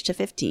escalating her age to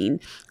 15.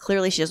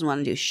 Clearly, she doesn't want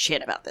to do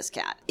shit about this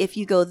cat. If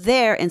you go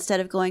there, instead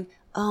of going,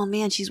 oh,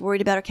 man, she's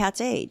worried about her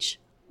cat's age,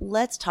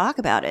 let's talk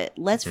about it.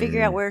 Let's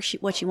figure out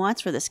what she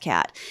wants for this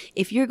cat.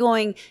 If you're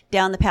going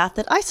down the path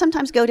that I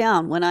sometimes go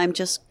down when I'm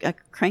just a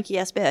cranky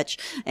ass bitch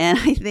and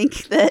I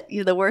think that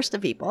you're the worst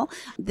of people,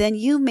 then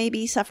you may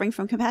be suffering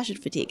from compassion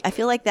fatigue. I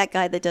feel like that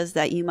guy that does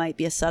that, you might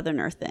be a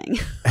Southerner thing.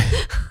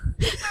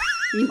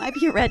 You might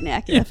be a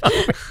redneck.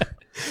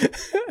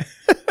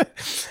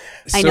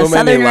 I know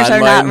Southerners are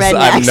not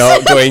rednecks. I'm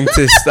not going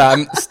to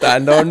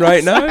stand on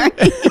right now.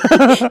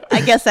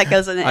 I guess that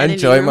goes in the I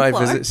enjoy my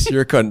visits to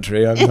your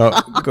country. I'm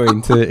not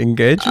going to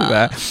engage with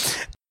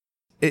that.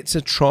 It's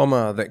a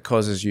trauma that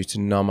causes you to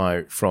numb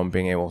out from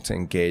being able to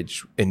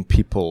engage in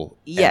people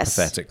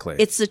empathetically.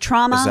 It's the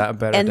trauma Is that a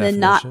better and definition? then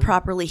not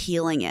properly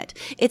healing it.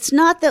 It's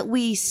not that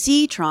we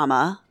see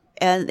trauma.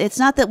 And it's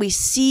not that we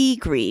see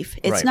grief.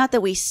 It's not that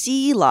we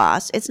see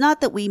loss. It's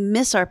not that we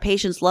miss our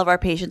patients, love our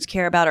patients,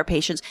 care about our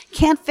patients,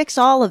 can't fix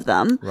all of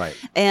them. Right.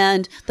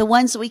 And the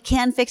ones that we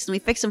can fix, and we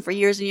fix them for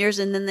years and years,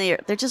 and then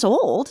they're just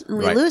old, and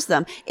we lose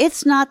them.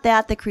 It's not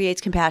that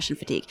creates compassion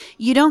fatigue.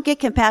 You don't get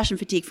compassion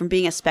fatigue from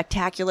being a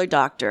spectacular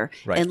doctor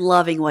and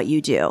loving what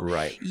you do.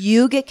 Right.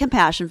 You get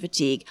compassion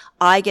fatigue.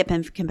 I get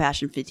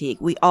compassion fatigue.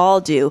 We all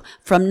do,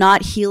 from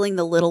not healing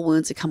the little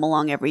wounds that come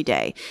along every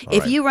day.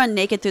 If you run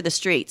naked through the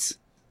streets,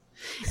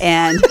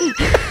 and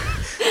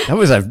that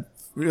was a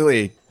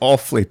really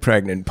awfully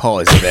pregnant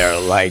pause there.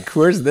 Like,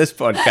 where's this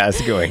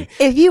podcast going?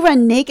 If you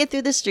run naked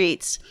through the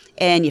streets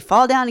and you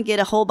fall down and get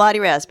a whole body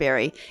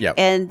raspberry,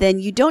 and then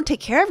you don't take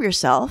care of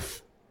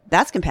yourself,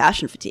 that's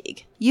compassion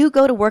fatigue. You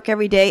go to work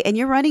every day and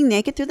you're running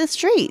naked through the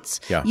streets.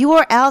 Yeah. You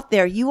are out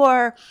there. You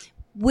are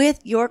with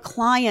your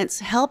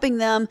clients, helping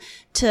them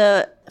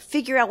to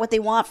figure out what they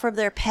want from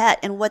their pet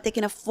and what they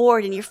can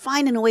afford, and you're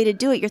finding a way to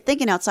do it. You're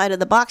thinking outside of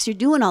the box. You're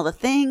doing all the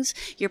things.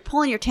 You're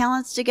pulling your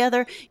talents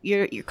together.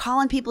 You're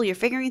calling people. You're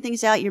figuring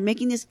things out. You're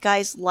making these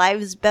guys'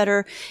 lives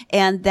better.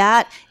 And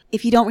that,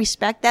 if you don't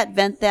respect that,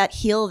 vent that,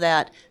 heal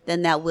that,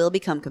 then that will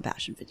become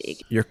compassion fatigue.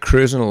 You're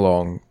cruising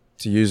along.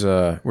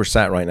 We're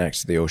sat right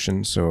next to the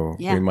ocean, so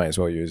we might as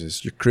well use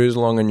this. You cruise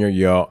along on your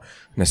yacht,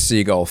 and a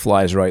seagull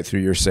flies right through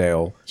your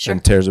sail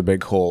and tears a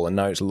big hole, and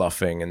now it's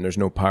luffing, and there's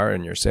no power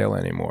in your sail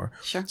anymore.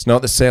 Sure. It's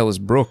not the sail is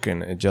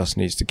broken, it just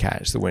needs to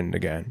catch the wind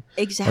again.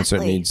 Exactly. And so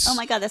it needs oh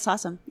my God, that's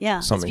awesome. Yeah,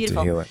 something that's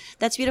beautiful. to heal it.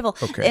 That's beautiful.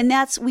 Okay. And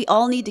we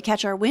all need to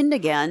catch our wind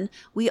again.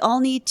 We all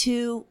need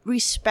to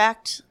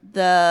respect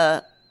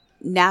the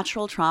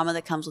natural trauma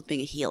that comes with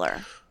being a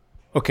healer.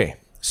 Okay.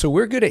 So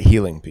we're good at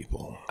healing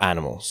people,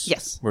 animals.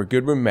 Yes. We're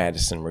good with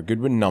medicine. We're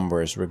good with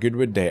numbers. We're good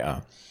with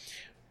data.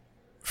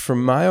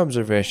 From my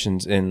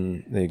observations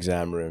in the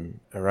exam room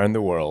around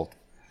the world,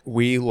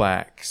 we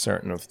lack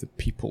certain of the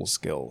people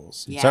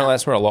skills. Yeah. Certainly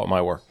that's where a lot of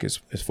my work is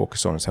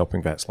focused on, is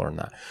helping vets learn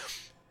that.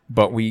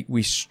 But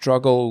we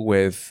struggle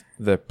with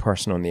the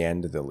person on the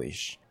end of the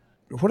leash.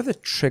 What are the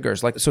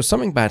triggers? So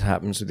something bad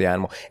happens with the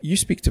animal. You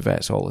speak to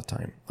vets all the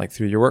time, like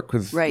through your work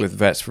with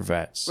Vets for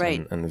Vets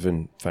and the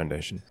VIN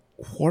Foundation.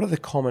 What are the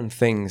common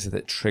things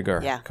that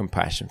trigger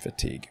compassion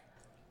fatigue?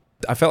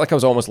 I felt like I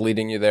was almost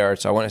leading you there,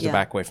 so I wanted to Yeah.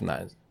 back away from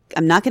that.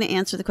 I'm not going to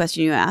answer the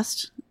question you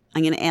asked.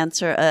 I'm going to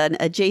answer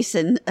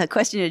a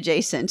question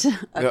adjacent.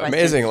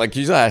 Amazing. Like,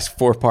 usually I ask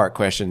 4-part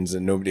questions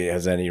and nobody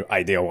has any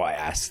idea why I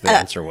asked the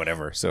answer,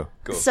 whatever. So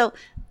go. So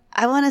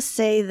I want to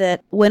say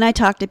that when I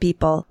talk to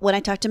people, when I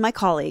talk to my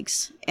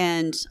colleagues,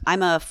 and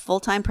I'm a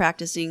full-time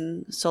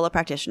practicing solo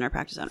practitioner,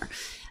 practice owner,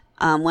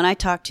 when I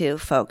talk to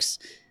folks,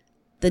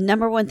 the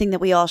number one thing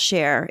that we all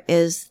share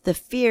is the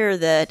fear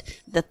that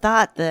the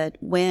thought that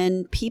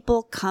when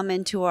people come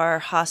into our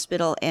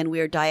hospital and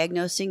we're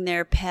diagnosing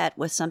their pet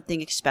with something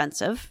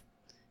expensive,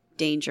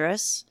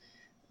 dangerous,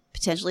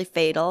 potentially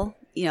fatal,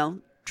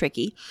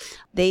 tricky,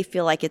 they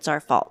feel like it's our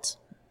fault.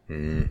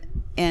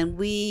 And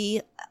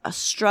we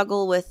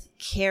struggle with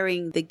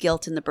carrying the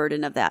guilt and the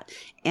burden of that.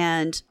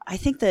 And I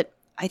think that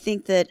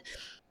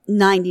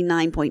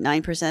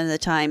 99.9% of the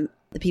time,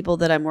 the people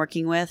that I'm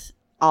working with,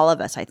 all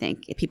of us, I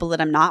think, people that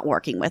I'm not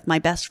working with, my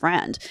best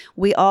friend,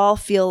 we all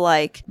feel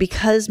like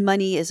because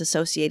money is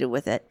associated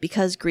with it,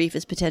 because grief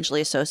is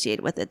potentially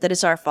associated with it, that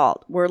it's our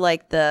fault. We're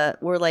like the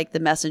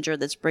messenger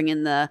that's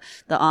bringing the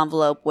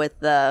envelope with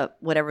the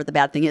whatever the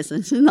bad thing is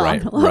in the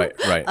envelope.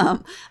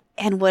 Right.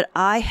 And what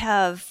I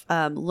have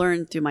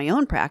learned through my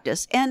own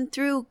practice and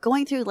through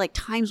going through like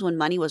times when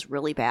money was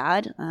really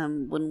bad,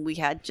 when we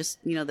had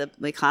just, the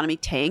economy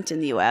tanked in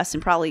the U.S.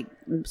 and probably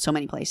so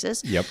many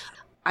places. Yep.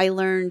 I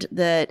learned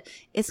that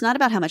it's not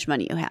about how much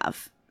money you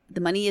have. The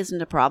money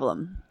isn't a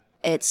problem.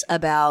 It's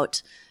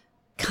about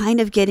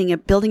kind of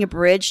building a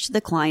bridge to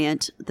the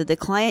client that the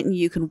client and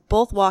you can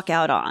both walk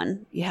out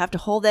on. You have to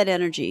hold that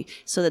energy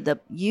so that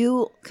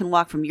you can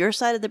walk from your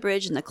side of the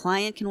bridge and the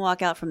client can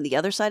walk out from the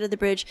other side of the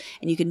bridge,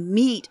 and you can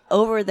meet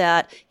over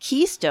that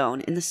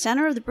keystone in the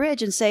center of the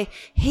bridge and say,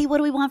 hey, what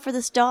do we want for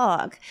this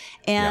dog?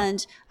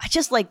 And I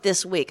just like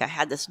this week, I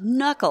had this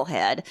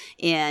knucklehead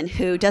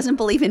who doesn't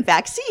believe in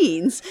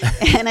vaccines.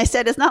 And I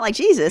said, it's not like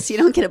Jesus. You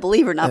don't get to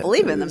believe or not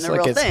believe in them. They're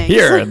real things.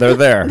 Here, they're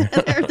there.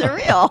 they're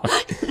real.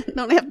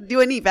 Don't have to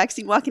do any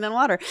vaccine walking on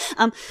water.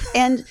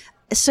 And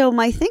so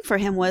my thing for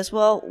him was,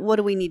 well, what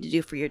do we need to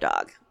do for your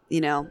dog?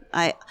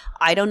 I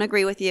don't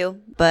agree with you,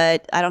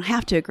 but I don't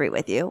have to agree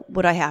with you.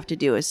 What I have to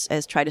do is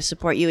try to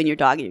support you and your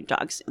dog and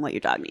what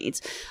your dog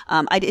needs.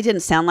 It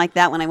didn't sound like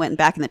that when I went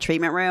back in the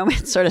treatment room.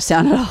 It sort of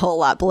sounded a whole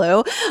lot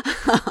blue.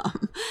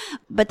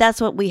 But that's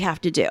what we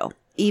have to do.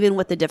 Even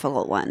with the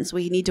difficult ones,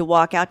 we need to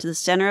walk out to the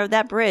center of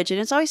that bridge. And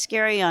it's always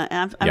scary.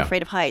 I'm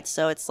afraid of heights.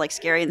 So it's like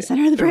scary in the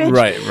center of the bridge.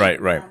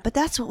 Right. But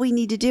that's what we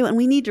need to do. And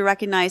we need to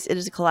recognize it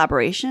is a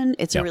collaboration.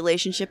 It's a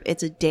relationship.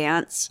 It's a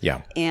dance.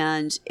 Yeah.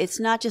 And it's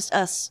not just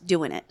us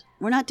doing it.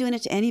 We're not doing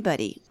it to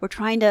anybody. We're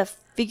trying to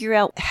figure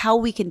out how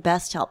we can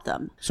best help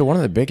them. So one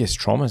of the biggest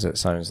traumas, it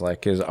sounds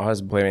like, is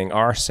us blaming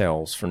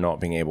ourselves for not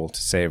being able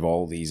to save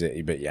all these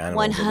itty-bitty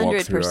animals that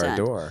walk through our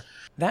door.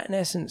 That, in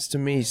essence, to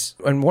me,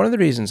 and one of the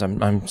reasons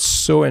I'm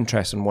so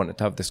interested in wanting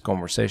to have this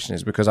conversation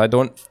is because I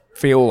don't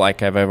feel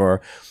like I've ever,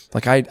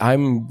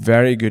 I'm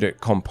very good at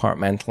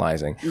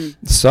compartmentalizing.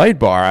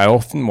 Sidebar, I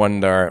often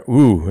wonder,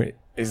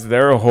 is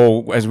there a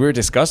whole, as we're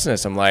discussing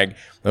this, I'm like,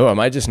 am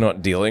I just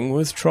not dealing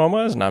with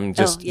traumas? And I'm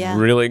just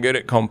really good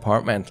at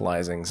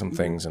compartmentalizing some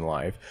things in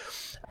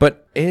life.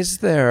 But is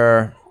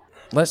there...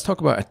 Let's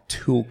talk about a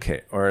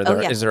toolkit, or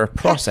is there a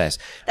process?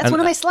 That's one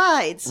of my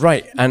slides.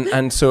 Right.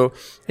 And so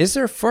is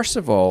there, first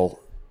of all,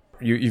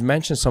 you've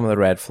mentioned some of the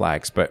red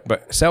flags,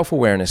 but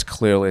self-awareness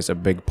clearly is a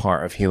big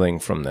part of healing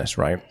from this,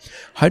 right?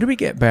 How do we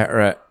get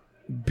better at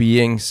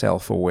being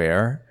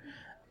self-aware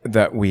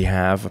that we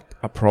have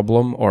a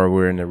problem or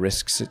we're in a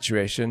risk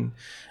situation?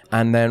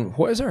 And then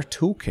what is our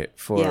toolkit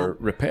for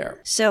repair?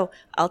 So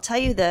I'll tell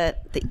you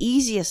that the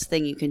easiest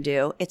thing you can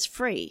do, it's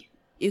free.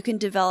 You can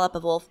develop a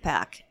wolf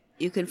pack.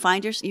 You can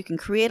you can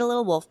create a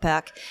little wolf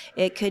pack.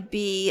 It could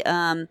be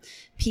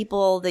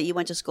people that you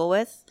went to school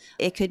with.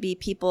 It could be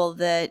people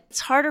that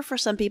it's harder for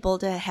some people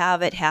to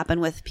have it happen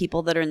with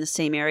people that are in the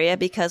same area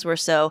because we're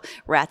so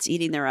rats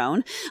eating their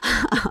own.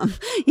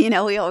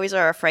 We always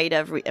are afraid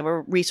of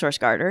we're resource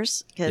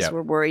guarders because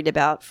we're worried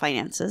about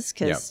finances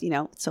because,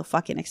 it's so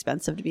fucking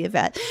expensive to be a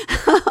vet.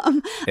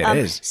 It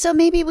is. So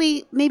maybe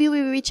we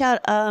reach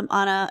out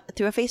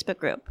through a Facebook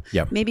group.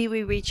 Yep. Maybe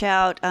we reach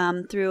out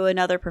through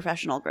another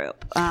professional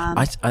group.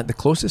 The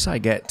closest I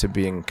get to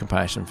being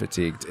compassion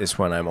fatigued is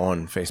when I'm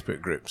on Facebook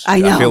groups. I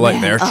know, I feel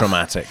like they're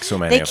traumatic. So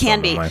many. They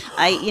can be.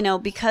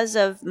 Because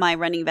of my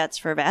running Vets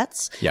for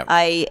Vets,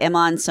 I am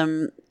on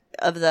some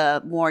of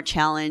the more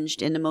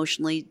challenged and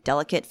emotionally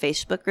delicate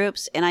Facebook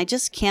groups, and I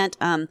just can't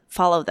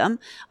follow them.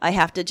 I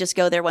have to just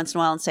go there once in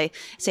a while and say,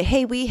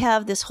 hey, we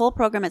have this whole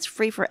program. It's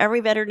free for every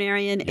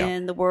veterinarian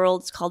in the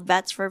world. It's called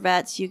Vets for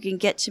Vets. You can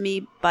get to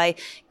me by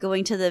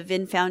going to the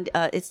Vin Found.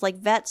 It's like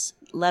Vets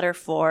letter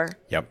 4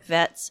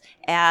 Vets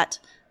at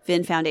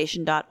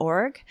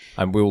vinfoundation.org.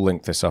 And we'll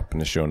link this up in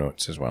the show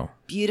notes as well.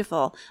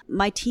 Beautiful.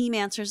 My team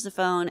answers the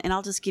phone, and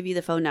I'll just give you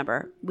the phone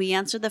number. We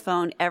answer the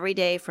phone every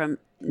day from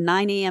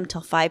 9 a.m.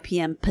 till 5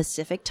 p.m.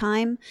 Pacific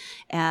time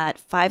at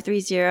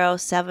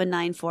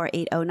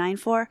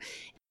 530-794-8094.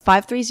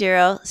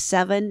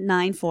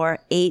 530-794-8094.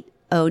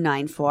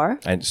 094.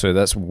 And so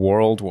that's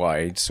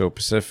worldwide. So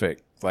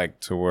Pacific,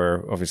 so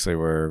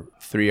we're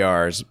 3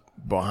 hours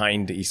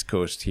behind the East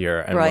Coast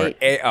here, and Right.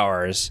 we're 8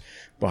 hours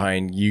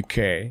behind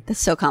UK. That's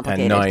so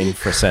complicated. And 9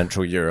 for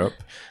Central Europe,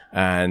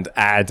 and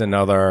add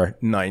another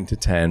 9 to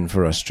 10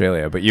 for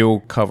Australia. But you'll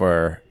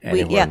cover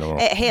anywhere in the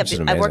world. Hey, which is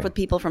I've worked amazing. with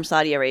people from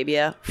Saudi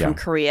Arabia, from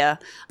Korea,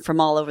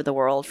 from all over the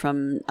world,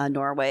 from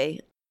Norway.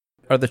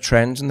 Are the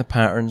trends and the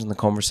patterns and the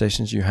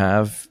conversations you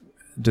have,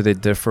 do they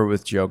differ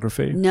with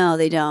geography? No,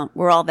 they don't.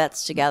 We're all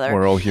vets together.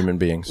 We're all human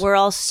beings. We're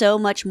all so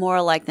much more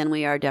alike than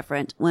we are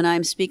different. When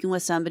I'm speaking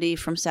with somebody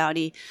from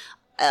Saudi,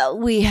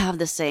 we have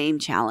the same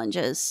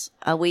challenges.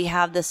 We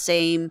have the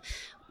same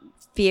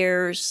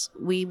fears.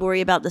 We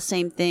worry about the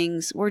same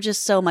things. We're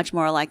just so much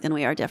more alike than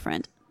we are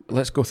different.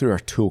 Let's go through our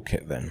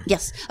toolkit then.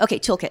 Yes. Okay,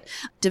 toolkit.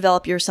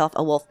 Develop yourself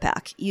a wolf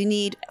pack. You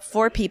need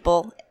 4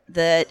 people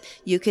that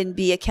you can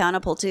be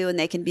accountable to, and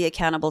they can be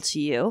accountable to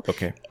you.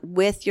 Okay.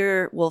 With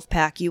your wolf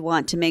pack, you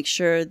want to make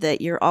sure that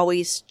you're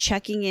always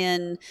checking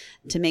in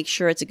to make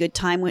sure it's a good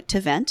time to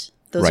vent.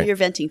 Those Right. are your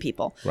venting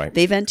people. Right.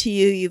 They vent to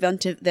you, you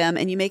vent to them,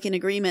 and you make an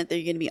agreement that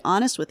you're going to be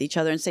honest with each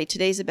other and say,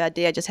 today's a bad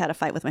day. I just had a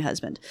fight with my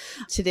husband.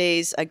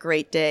 Today's a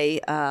great day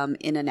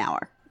in an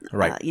hour.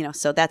 Right.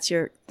 So that's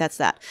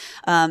that.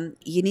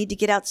 You need to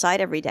get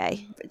outside every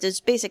day.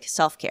 Just basic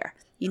self-care.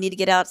 You need to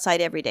get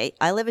outside every day.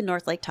 I live in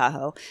North Lake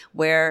Tahoe,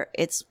 where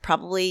it's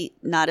probably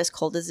not as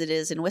cold as it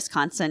is in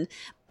Wisconsin,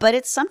 but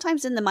it's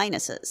sometimes in the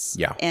minuses.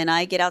 Yeah. And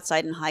I get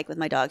outside and hike with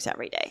my dogs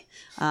every day.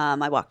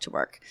 I walk to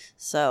work.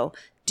 So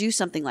do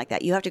something like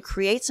that. You have to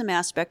create some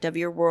aspect of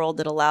your world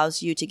that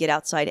allows you to get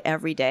outside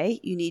every day.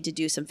 You need to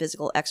do some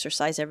physical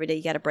exercise every day.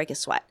 You got to break a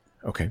sweat.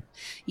 Okay.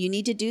 You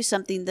need to do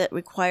something that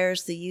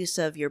requires the use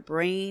of your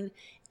brain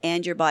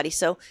and your body.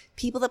 So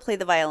people that play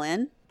the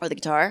violin or the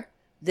guitar,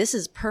 this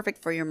is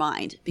perfect for your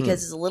mind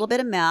because it's a little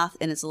bit of math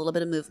and it's a little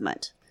bit of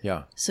movement.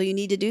 Yeah. So you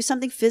need to do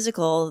something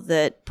physical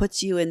that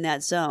puts you in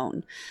that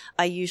zone.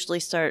 I usually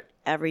start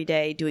every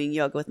day doing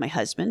yoga with my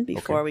husband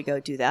before we go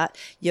do that.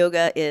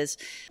 Yoga is,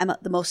 I'm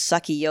the most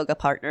sucky yoga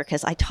partner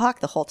because I talk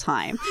the whole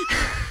time.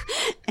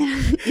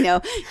 And,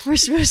 we're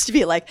supposed to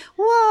be like,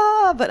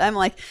 whoa, but I'm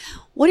like,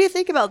 what do you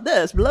think about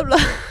this? Blah, blah.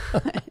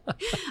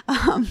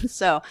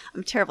 So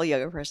I'm a terrible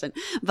yoga person,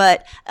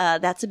 but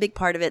that's a big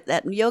part of it.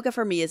 That yoga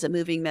for me is a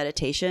moving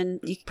meditation.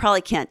 You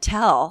probably can't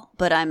tell,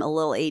 but I'm a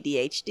little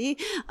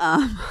ADHD.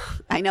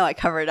 I know I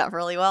cover it up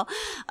really well.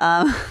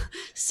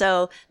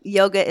 So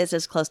yoga is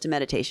as close to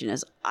meditation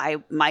as I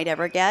might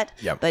ever get.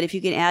 Yep. But if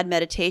you can add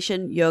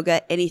meditation,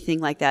 yoga, anything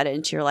like that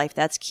into your life,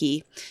 that's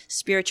key.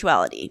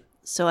 Spirituality.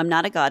 So I'm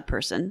not a God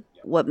person.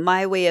 What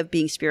my way of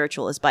being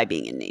spiritual is by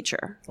being in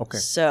nature. Okay.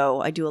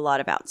 So I do a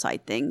lot of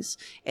outside things,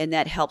 and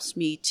that helps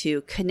me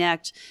to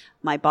connect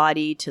my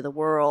body to the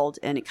world,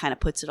 and it kind of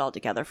puts it all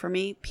together for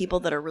me. People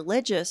that are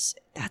religious,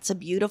 that's a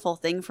beautiful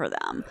thing for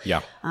them.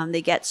 Yeah.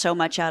 They get so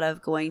much out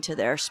of going to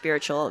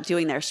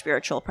doing their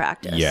spiritual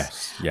practice.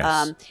 Yes.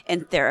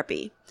 And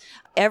therapy.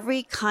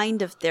 Every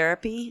kind of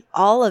therapy,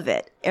 all of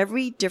it, there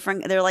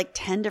are like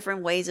 10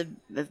 different ways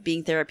of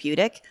being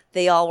therapeutic.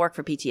 They all work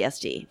for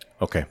PTSD.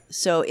 Okay.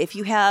 So if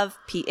you're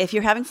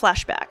having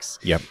flashbacks,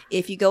 Yep.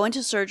 if you go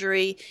into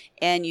surgery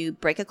and you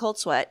break a cold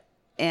sweat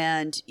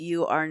and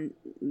you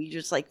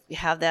just like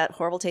have that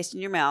horrible taste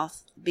in your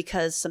mouth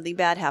because something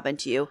bad happened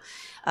to you,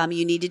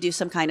 you need to do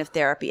some kind of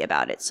therapy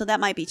about it. So that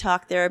might be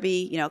talk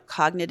therapy,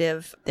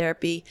 cognitive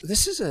therapy.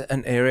 This is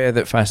an area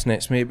that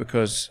fascinates me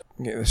because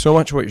so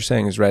much of what you're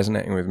saying is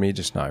resonating with me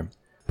just now.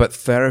 But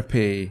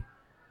therapy,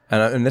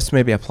 and this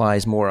maybe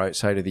applies more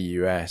outside of the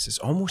US, it's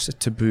almost a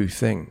taboo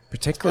thing,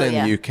 particularly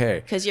in the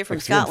UK. Because you're from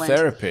If you're in Scotland.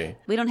 therapy.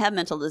 We don't have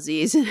mental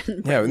disease.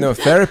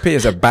 Therapy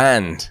is a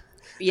band.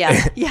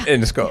 Yeah.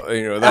 In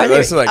Scotland,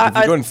 that's like if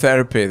you go in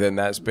therapy, then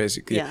that's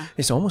basically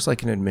it's almost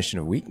like an admission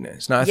of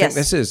weakness. Now I think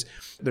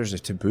there's a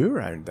taboo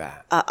around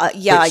that.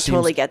 I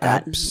totally get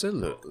that.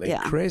 Absolutely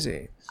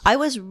crazy. I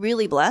was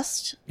really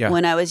blessed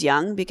when I was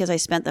young because I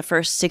spent the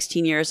first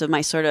 16 years of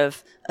my sort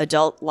of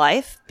adult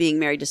life being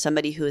married to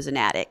somebody who is an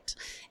addict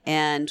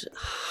and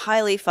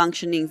highly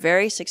functioning,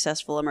 very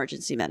successful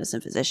emergency medicine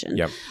physician.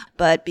 Yep.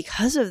 But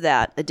because of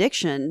that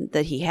addiction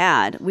that he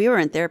had, we were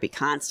in therapy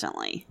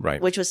constantly,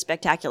 right. which was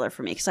spectacular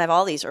for me because I have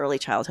all these early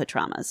childhood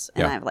traumas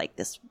and I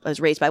was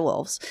raised by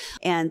wolves.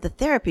 And the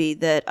therapy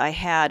that I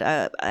had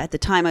at the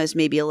time, I was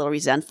maybe a little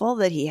resentful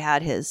that he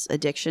had his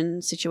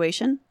addiction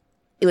situation.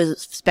 It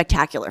was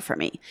spectacular for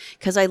me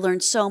because I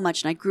learned so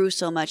much and I grew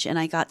so much and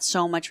I got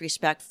so much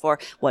respect for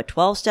what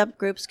 12-step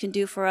groups can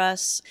do for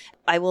us.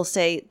 I will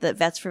say that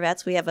Vets for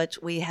Vets, we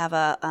have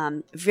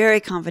a very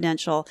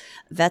confidential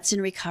Vets in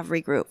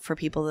Recovery group for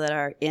people that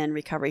are in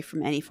recovery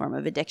from any form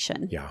of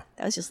addiction. Yeah.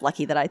 I was just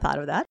lucky that I thought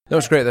of that. That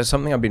was great. That's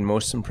something I've been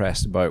most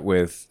impressed about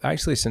with,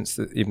 actually, since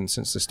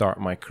the start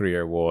of my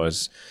career,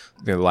 was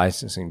the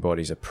licensing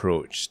body's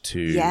approach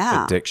to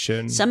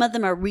addiction. Some of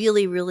them are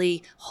really,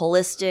 really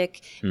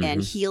holistic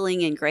and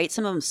healing and great.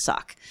 Some of them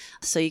suck.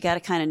 So you got to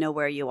kind of know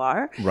where you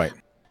are. Right.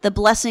 the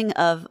blessing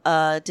of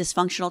a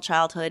dysfunctional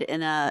childhood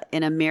in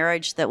a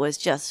marriage that was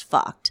just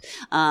fucked.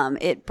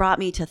 It brought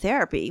me to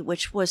therapy,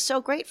 which was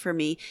so great for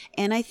me.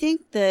 And I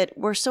think that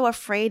we're so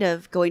afraid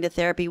of going to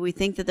therapy. We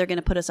think that they're going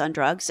to put us on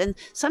drugs, and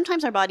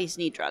sometimes our bodies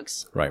need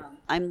drugs. Right.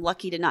 I'm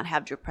lucky to not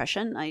have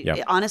depression.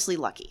 Yep. Honestly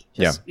lucky,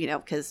 just,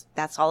 because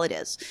that's all it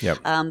is. Yep.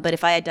 But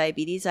if I had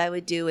diabetes, I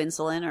would do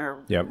insulin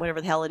or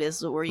whatever the hell it is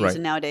that we're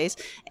using nowadays.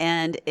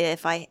 And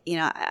if I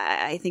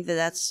think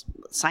that's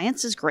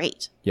science is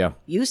great. Yeah.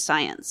 Use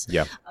science.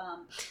 Yeah.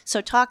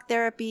 So talk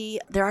therapy,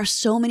 there are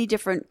so many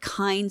different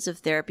kinds of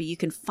therapy. You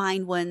can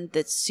find one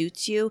that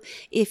suits you.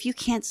 If you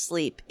can't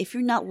sleep, if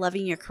you're not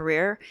loving your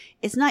career,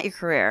 it's not your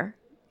career,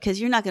 because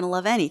you're not going to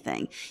love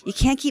anything. You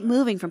can't keep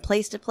moving from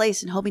place to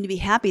place and hoping to be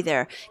happy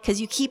there,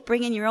 because you keep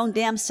bringing your own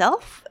damn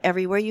self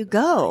everywhere you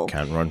go.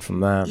 Can't run from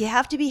that. You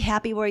have to be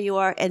happy where you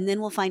are, and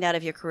then we'll find out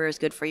if your career is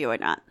good for you or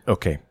not.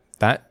 Okay.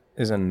 That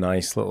is a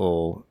nice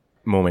little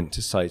moment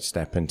to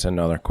sidestep into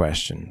another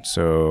question.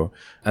 So,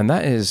 and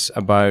that is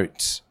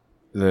about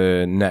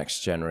the next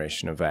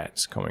generation of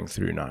vets coming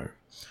through now.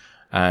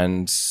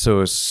 And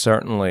so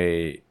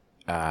certainly,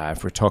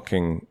 if we're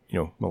talking,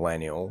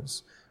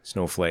 millennials,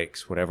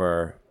 snowflakes,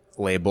 whatever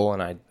label,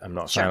 and I'm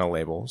not a fan of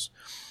labels,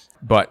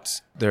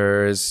 but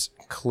there's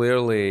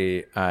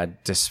clearly a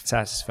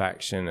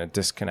dissatisfaction, a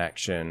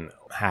disconnection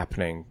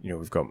happening.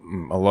 We've got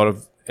a lot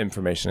of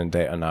information and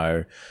data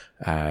now,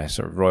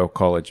 sort of Royal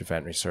College of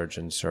Veterinary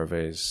Surgeons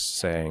surveys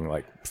saying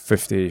like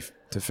 50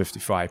 to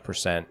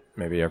 55%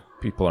 maybe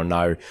people are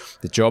now,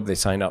 the job they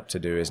signed up to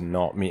do is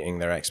not meeting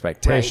their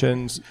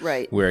expectations.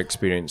 Right. We're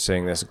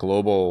experiencing this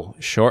global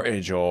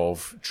shortage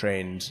of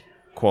trained,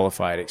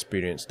 qualified,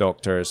 experienced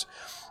doctors,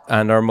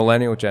 and our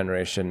millennial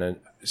generation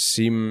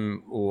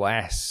seem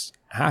less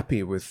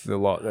happy with the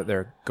lot that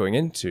they're going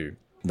into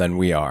than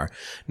we are.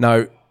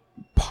 Now,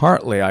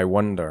 partly I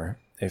wonder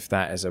if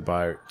that is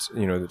about,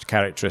 the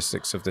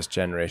characteristics of this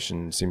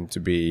generation seem to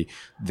be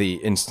the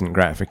instant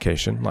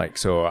gratification. Like,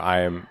 so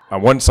I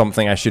want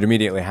something, I should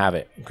immediately have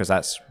it, because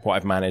that's what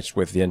I've managed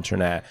with the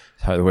internet,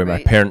 how the way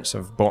my parents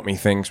have bought me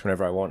things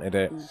whenever I wanted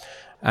it.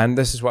 And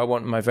this is what I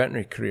want in my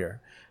veterinary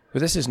career. But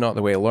this is not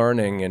the way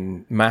learning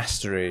and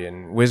mastery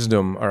and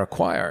wisdom are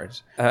acquired.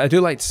 I do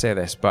like to say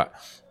this, but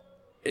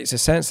it's a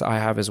sense that I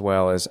have as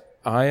well as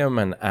I am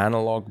an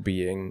analog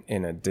being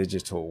in a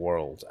digital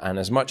world. And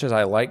as much as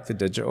I like the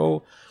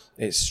digital,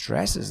 it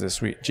stresses the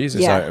sweet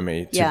Jesus out of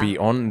me to be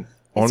on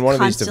one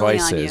of these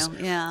devices.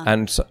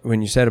 And so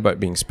when you said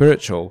about being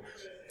spiritual,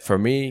 for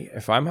me,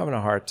 if I'm having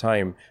a hard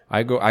time,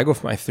 I go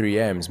for my 3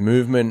 M's: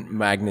 movement,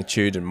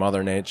 magnitude, and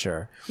Mother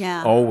Nature.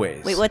 Yeah.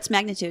 Always. Wait, what's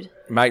magnitude?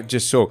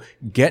 Just so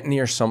get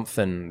near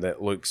something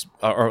that looks,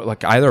 or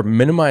like either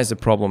minimize the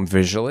problem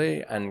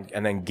visually and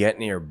then get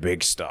near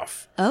big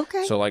stuff.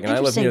 Okay. So like, and I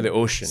live near the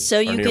ocean. So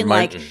you can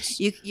mountains.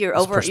 You're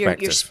over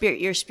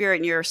your spirit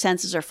and your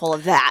senses are full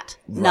of that,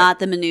 not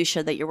the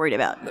minutia that you're worried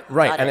about.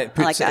 Right. And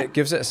it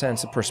gives it a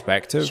sense of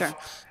perspective. Sure.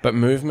 But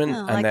movement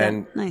and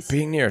then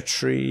being near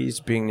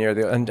trees, being near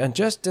and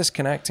just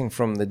disconnecting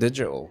from the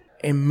digital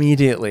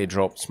immediately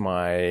drops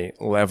my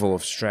level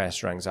of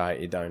stress or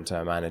anxiety down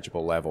to a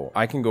manageable level.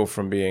 I can go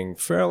from being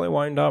fairly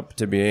wound up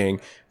to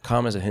being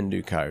calm as a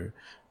Hindu cow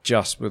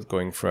just with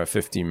going for a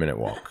 15-minute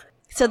walk.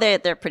 So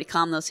they're pretty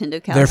calm, those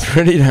Hindu cows. They're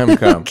pretty damn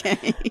calm.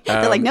 Okay.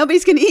 They're like,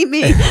 nobody's going to eat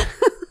me.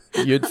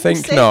 You'd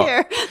think not.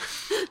 Here.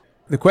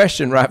 The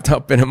question wrapped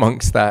up in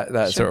amongst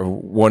that sort of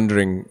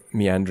wandering,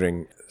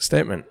 meandering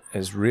statement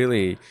is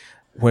really,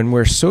 when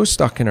we're so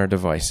stuck in our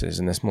devices,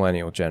 and this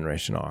millennial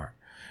generation are,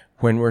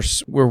 when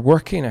we're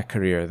working a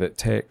career that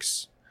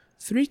takes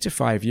 3 to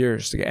 5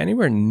 years to get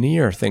anywhere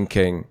near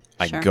thinking,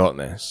 I got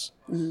this.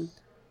 Mm-hmm.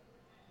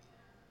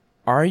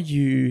 Are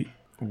you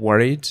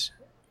worried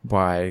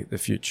by the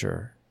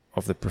future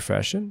of the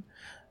profession?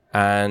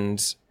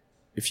 And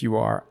if you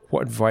are,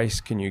 what advice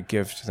can you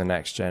give to the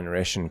next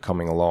generation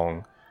coming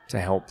along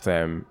to help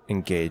them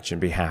engage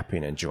and be happy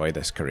and enjoy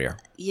this career?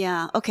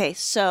 Yeah. Okay.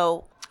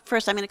 So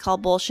first, I'm going to call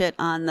bullshit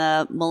on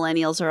the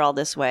millennials are all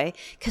this way,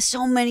 because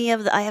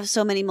I have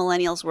so many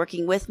millennials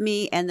working with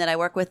me and that I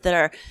work with that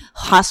are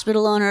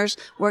hospital owners,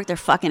 work their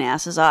fucking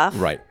asses off.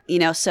 Right.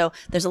 So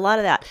there's a lot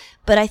of that.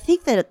 But I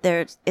think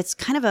that it's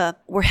kind of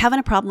we're having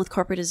a problem with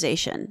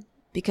corporatization,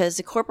 because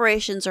the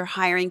corporations are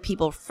hiring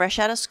people fresh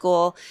out of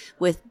school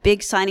with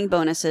big signing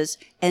bonuses,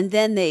 and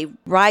then they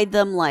ride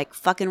them like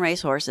fucking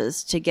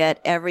racehorses to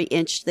get every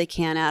inch they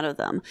can out of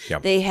them.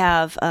 Yep. They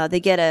have, they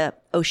get a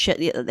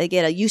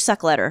you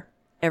suck letter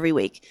every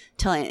week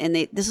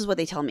this is what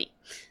they tell me.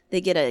 They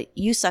get a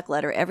you suck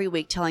letter every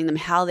week telling them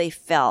how they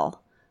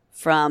fell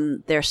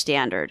from their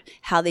standard,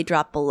 how they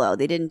dropped below.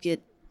 They didn't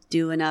get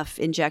do enough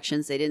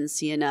injections. They didn't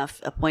see enough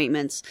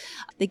appointments.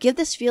 They give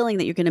this feeling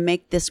that you're going to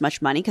make this much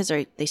money because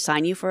they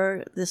sign you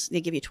for this.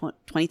 They give you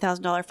 $20,000,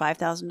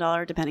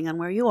 $5,000, depending on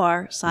where you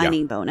are,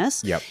 signing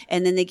bonus. Yep.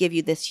 And then they give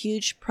you this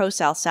huge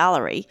pro-sal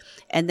salary.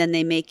 And then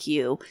they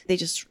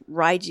just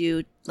ride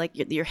you like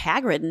you're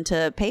Hagrid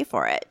to pay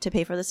for it, to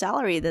pay for the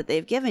salary that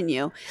they've given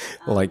you.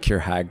 Like you're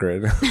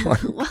Hagrid.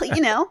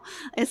 Well,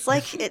 it's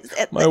like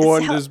my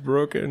wand is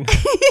broken.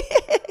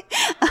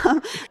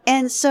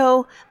 And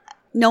so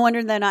no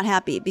wonder they're not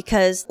happy,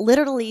 because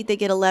literally they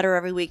get a letter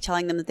every week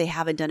telling them that they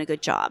haven't done a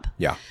good job.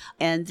 Yeah.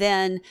 And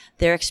then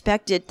they're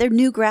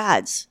new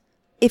grads.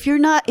 If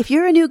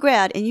you're a new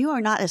grad and you are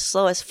not as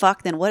slow as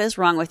fuck, then what is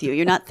wrong with you?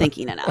 You're not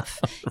thinking enough.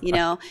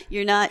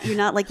 You're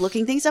not like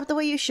looking things up the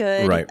way you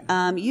should. Right.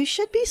 You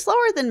should be slower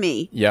than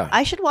me. Yeah.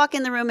 I should walk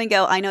in the room and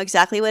go, I know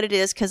exactly what it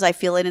is because I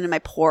feel it in my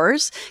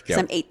pores because Yep.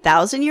 I'm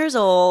 8,000 years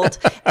old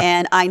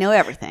and I know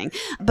everything.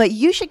 But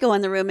you should go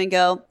in the room and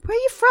go, where are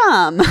you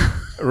from?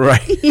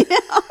 Right.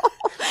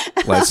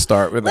 Let's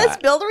start with that.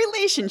 Let's build a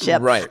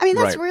relationship. Right, I mean,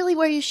 that's right. really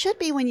where you should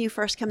be when you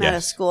first come out of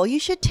Yes. school. You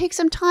should take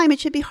some time. It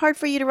should be hard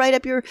for you to write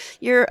up your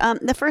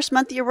the first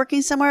month that you're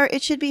working somewhere.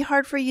 It should be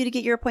hard for you to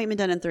get your appointment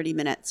done in 30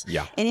 minutes.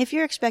 Yeah. And if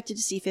you're expected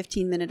to see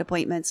 15-minute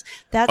appointments,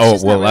 that's Oh,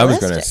 just well, not I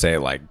was realistic.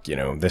 going to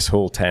say, this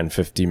whole 10,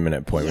 15-minute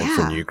appointment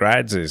for Yeah. new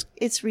grads is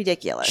It's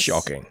ridiculous.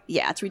 Shocking.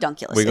 Yeah, it's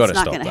ridiculous. We gotta It's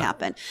not stop going to that.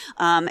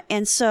 happen.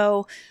 And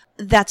so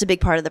that's a big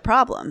part of the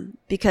problem,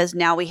 because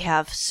now we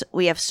have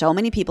so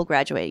many people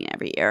graduating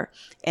every year,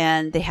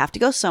 and they have to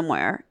go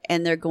somewhere,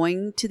 and they're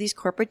going to these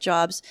corporate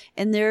jobs,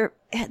 and they're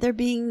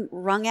being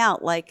wrung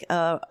out like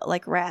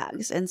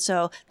rags. And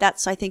so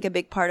that's, I think, a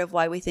big part of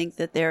why we think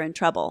that they're in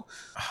trouble.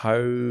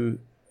 how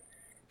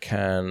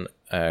can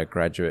a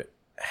graduate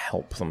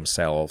help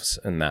themselves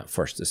in that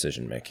first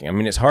decision making? I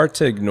mean, it's hard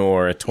to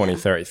ignore a 20,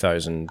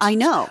 30,000. I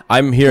know.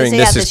 I'm hearing 'Cause they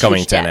this have is this coming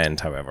huge to an debt. end,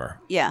 however.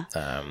 Yeah.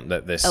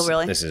 That this Oh,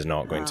 really? this is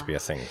not going to be a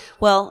thing.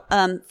 Well,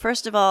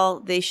 first of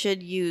all, they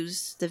should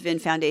use the Vin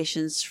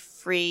Foundation's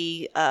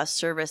free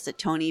service that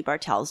Tony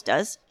Bartels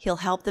does. He'll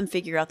help them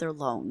figure out their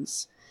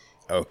loans.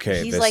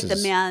 Okay. He's like the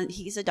man.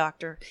 He's a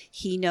doctor.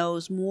 He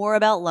knows more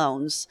about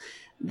loans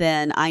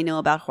than I know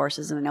about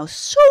horses, and I know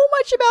so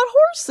much about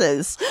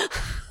horses.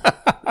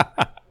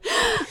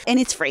 And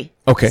it's free.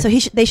 Okay. So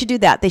they should do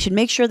that. They should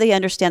make sure they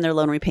understand their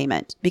loan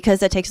repayment, because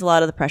that takes a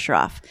lot of the pressure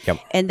off. Yep.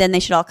 And then they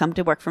should all come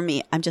to work for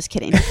me. I'm just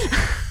kidding.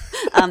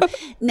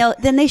 No,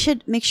 then they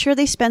should make sure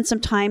they spend some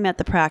time at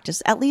the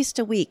practice, at least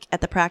a week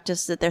at the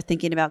practice that they're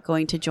thinking about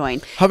going to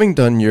join. Having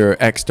done your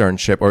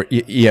externship, or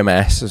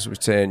EMS, as we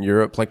say in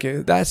Europe,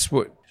 that's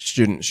what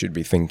students should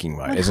be thinking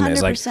about, isn't it?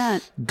 It's like,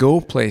 100%.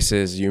 go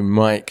places you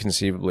might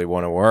conceivably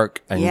want to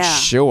work and Yeah.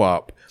 show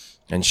up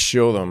and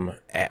show them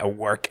a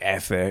work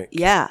ethic,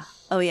 Yeah.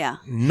 Oh, yeah.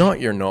 not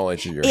your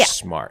knowledge or your Yeah.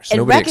 smarts. And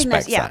Nobody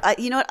recognize, expects that.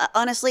 you know what?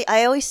 Honestly,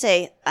 I always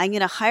say, I'm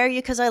going to hire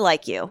you because I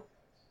like you.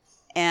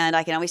 And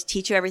I can always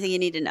teach you everything you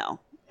need to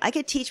know. I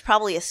could teach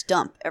probably a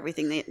stump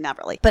not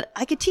really, but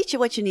I could teach you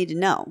what you need to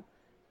know.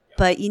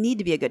 But you need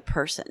to be a good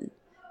person.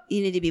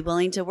 You need to be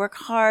willing to work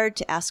hard,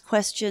 to ask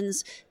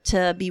questions,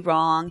 to be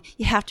wrong.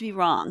 You have to be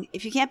wrong.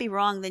 If you can't be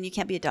wrong, then you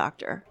can't be a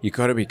doctor. You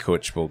got to be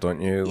coachable, don't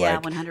you? Yeah,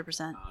 Like,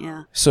 100%.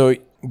 Yeah. so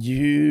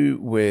you,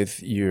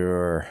 with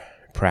your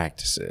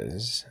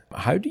practices,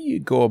 how do you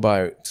go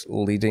about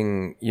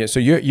leading? Yeah, so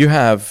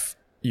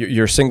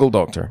you're a single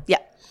doctor. Yeah.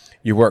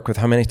 You work with,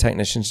 how many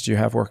technicians do you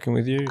have working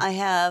with you? I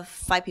have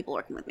 5 people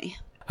working with me.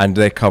 And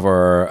they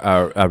cover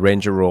a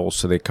range of roles.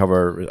 So they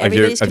cover, have you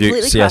Everybody's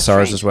completely CSRs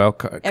cross-trained. as well?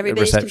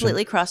 Everybody's Reception?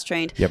 completely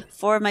cross-trained. Yep.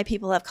 4 of my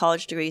people have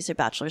college degrees or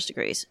bachelor's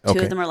degrees. 2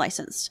 Okay. of them are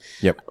licensed.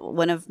 Yep.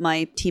 One of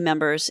my team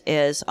members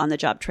is on the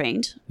job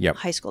trained. Yep.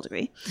 High school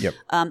degree. Yep.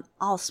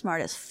 All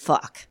smart as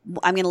fuck.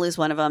 I'm going to lose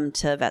one of them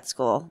to vet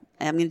school.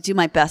 And I'm going to do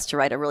my best to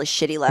write a really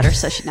shitty letter.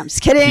 I'm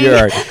just kidding.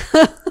 You're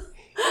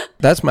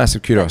That's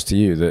massive kudos to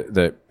you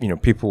that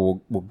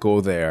people will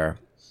go there,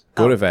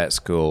 go to vet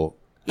school,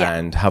 Yeah.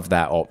 and have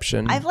that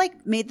option. I've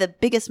made the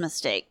biggest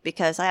mistake,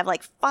 because I have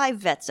 5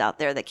 vets out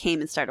there that came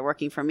and started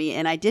working for me,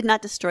 and I did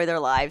not destroy their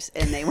lives,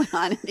 and they went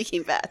on and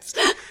became vets.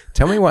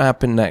 Tell me what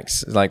happened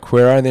next. Like,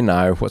 where are they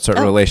now? What sort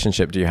of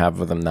relationship do you have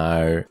with them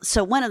now?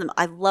 So one of them,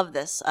 I love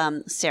this,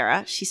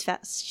 Sarah. She's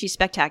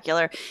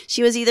spectacular.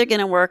 She was either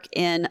going to work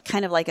in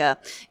kind of like a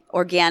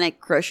organic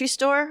grocery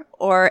store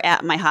or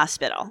at my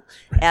hospital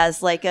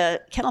as like a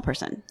kennel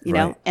person,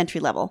 Right.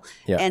 entry level.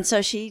 Yeah. And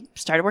so she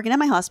started working at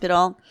my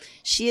hospital.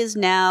 She is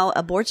now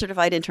a board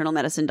certified internal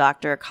medicine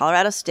doctor,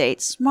 Colorado State,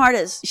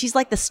 she's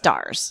like the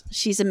stars.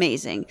 She's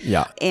amazing.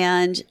 Yeah.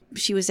 And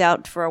she was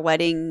out for a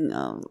wedding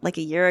like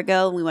a year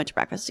ago. We went to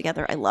breakfast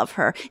together. I love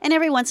her. And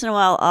every once in a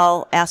while,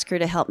 I'll ask her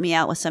to help me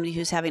out with somebody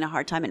who's having a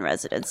hard time in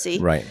residency.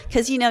 Right.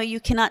 Because, you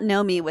cannot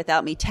know me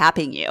without me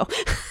tapping you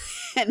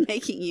and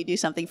making you do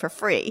something for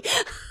free.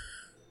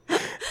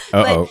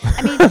 Uh-oh. But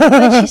I mean,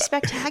 but she's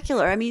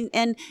spectacular. I mean,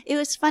 and it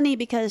was funny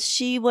because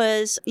she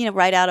was,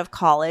 right out of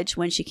college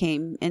when she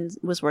came and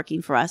was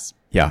working for us.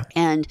 Yeah.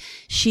 And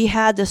she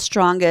had the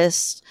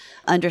strongest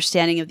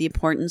understanding of the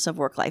importance of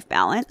work-life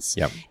balance.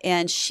 Yep.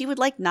 And she would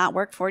not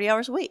work 40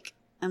 hours a week.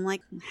 I'm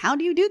like, how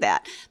do you do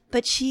that?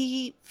 But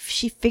she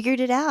figured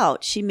it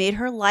out. She made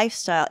her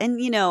lifestyle, and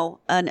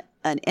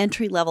an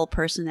entry-level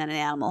person at an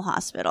animal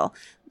hospital.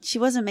 She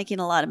wasn't making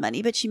a lot of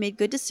money, but she made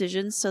good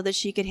decisions so that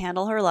she could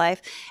handle her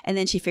life. And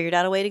then she figured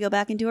out a way to go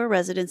back into her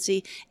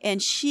residency.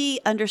 And she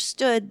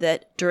understood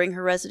that during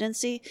her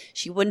residency,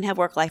 she wouldn't have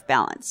work-life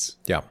balance.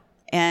 Yeah.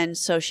 And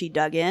so she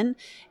dug in,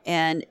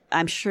 and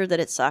I'm sure that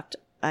it sucked.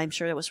 I'm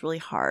sure it was really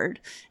hard.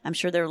 I'm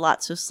sure there were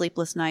lots of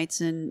sleepless nights,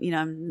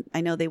 and,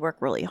 I know they work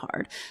really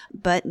hard.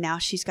 But now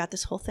she's got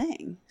this whole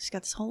thing. She's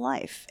got this whole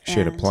life. She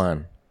had a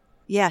plan.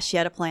 Yeah, she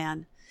had a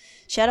plan.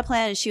 She had a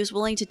plan, and she was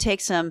willing to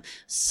take some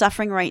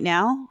suffering right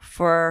now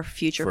for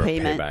future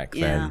payment. Payback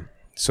then.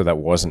 So that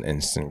wasn't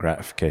instant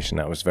gratification.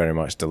 That was very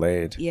much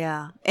delayed.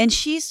 Yeah. And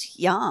she's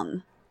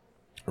young.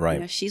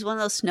 Right. She's one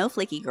of those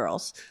snowflakey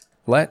girls.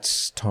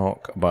 Let's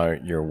talk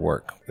about your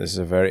work. This is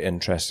a very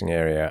interesting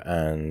area.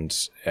 And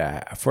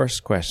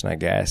first question, I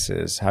guess,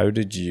 is how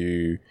did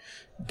you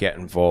get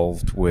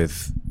involved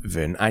with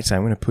VIN? Actually,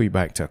 I'm going to pull you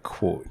back to a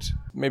quote.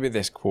 Maybe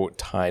this quote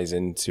ties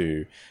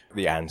into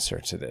the answer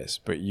to this,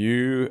 but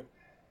you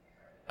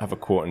have a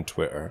quote on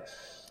Twitter.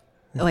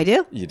 Oh, I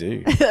do? You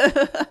do.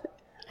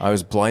 I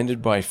was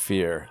blinded by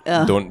fear.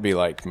 Don't be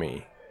like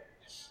me.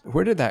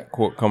 Where did that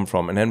quote come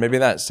from? And then maybe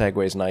that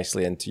segues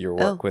nicely into your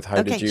work with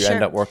how did you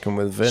end up working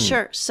with VIN?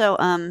 Sure. So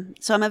I'm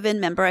a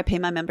VIN member. I pay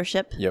my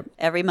membership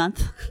every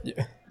month.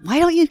 Yeah. Why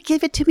don't you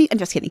give it to me? I'm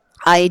just kidding.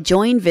 I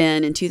joined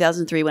VIN in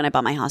 2003 when I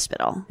bought my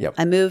hospital. Yep.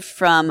 I moved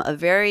from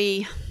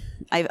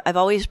I've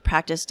always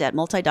practiced at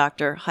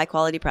multi-doctor,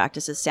 high-quality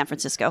practices, San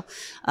Francisco.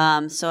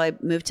 So I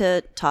moved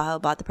to Tahoe,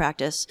 bought the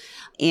practice,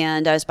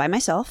 and I was by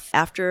myself.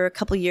 After a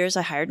couple of years,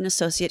 I hired an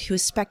associate who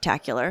was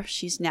spectacular.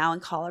 She's now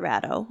in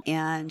Colorado,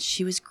 and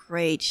she was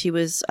great. She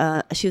was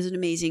an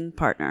amazing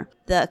partner.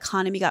 The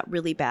economy got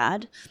really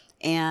bad,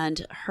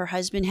 and her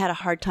husband had a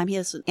hard time. He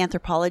has an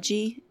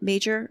anthropology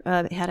major,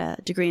 had a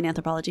degree in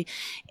anthropology.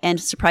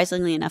 And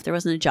surprisingly enough, there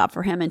wasn't a job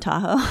for him in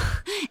Tahoe.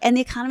 And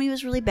the economy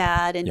was really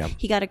bad. And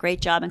he got a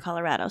great job in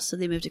Colorado. So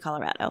they moved to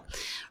Colorado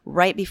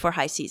right before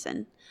high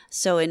season.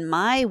 So in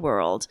my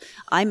world,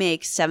 I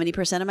make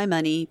 70% of my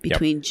money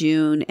between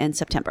June and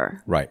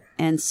September. Right.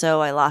 And so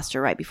I lost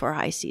her right before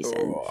high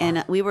season. Oh.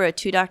 And we were a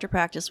 2-doctor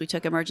practice. We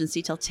took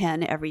emergency till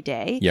 10 every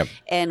day. Yep.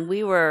 And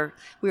we were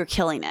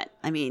killing it.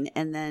 I mean,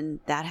 and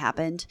then that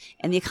happened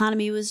and the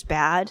economy was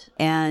bad.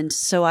 And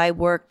so I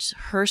worked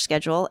her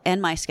schedule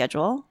and my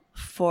schedule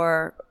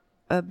for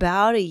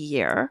about a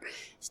year,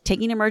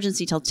 taking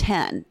emergency till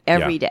 10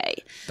 every day.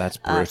 That's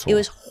brutal. It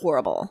was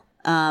horrible.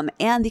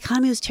 And the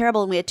economy was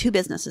terrible, and we had 2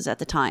 businesses at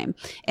the time.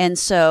 And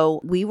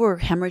so we were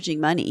hemorrhaging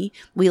money.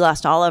 We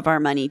lost all of our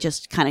money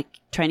just kind of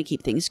trying to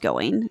keep things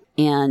going.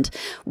 And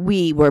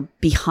we were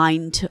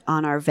behind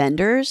on our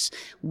vendors.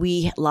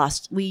 We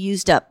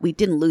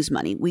didn't lose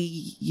money. We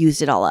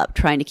used it all up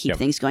trying to keep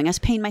things going. I was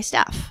paying my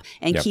staff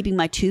and keeping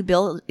my 2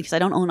 bills, because I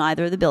don't own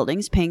either of the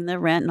buildings, paying the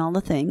rent and all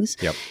the things.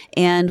 Yep.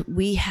 And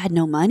we had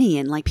no money,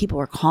 and people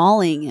were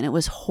calling, and it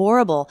was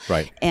horrible.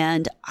 Right.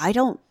 And I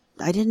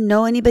didn't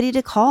know anybody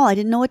to call. I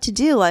didn't know what to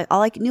do.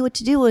 All I knew what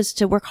to do was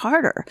to work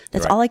harder.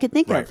 That's all I could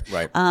think of.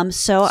 Right.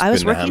 So I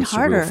was working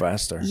harder.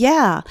 Faster.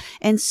 Yeah.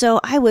 And so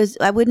I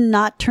would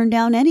not turn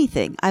down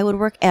anything. I would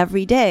work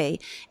every day,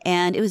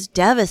 and it was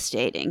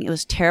devastating. It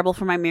was terrible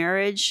for my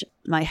marriage.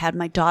 I had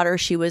my daughter.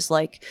 She was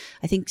I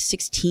think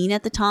 16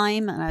 at the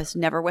time, and I was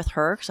never with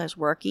her because I was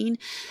working.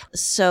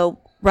 So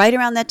right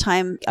around that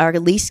time, our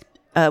lease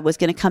was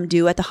going to come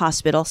due at the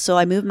hospital. So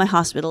I moved my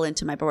hospital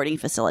into my boarding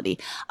facility.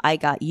 I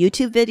got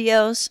YouTube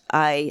videos.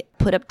 I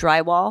put up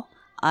drywall.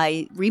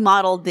 I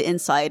remodeled the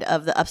inside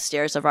of the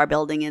upstairs of our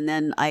building. And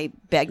then I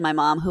begged my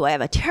mom, who I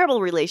have a terrible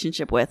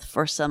relationship with,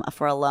 for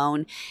a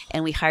loan.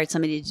 And we hired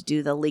somebody to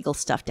do the legal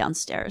stuff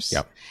downstairs.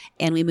 Yep.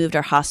 And we moved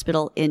our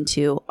hospital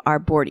into our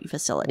boarding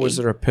facility. Was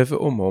there a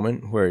pivotal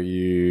moment where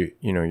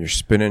you're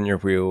spinning your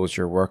wheels,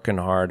 you're working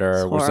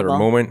harder? Was there a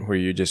moment where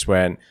you just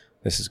went,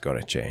 this has got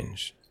to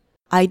change?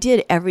 I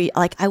did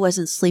I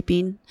wasn't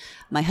sleeping.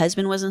 My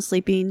husband wasn't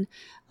sleeping.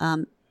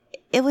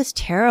 It was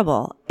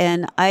terrible.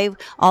 And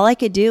all I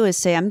could do is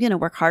say, I'm going to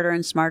work harder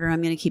and smarter.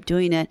 I'm going to keep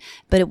doing it.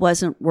 But it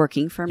wasn't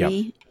working for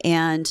me.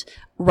 And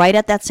right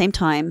at that same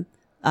time,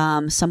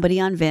 somebody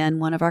on VIN,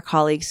 one of our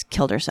colleagues,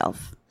 killed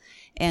herself.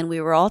 And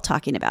we were all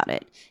talking about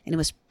it. And it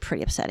was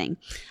pretty upsetting.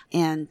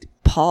 And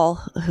Paul,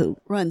 who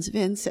runs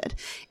VIN, said,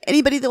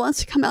 anybody that wants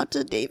to come out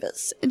to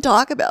Davis and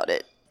talk about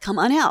it, come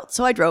on out.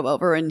 So I drove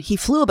over, and he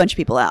flew a bunch of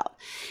people out,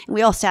 and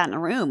we all sat in a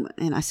room,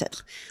 and I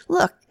said,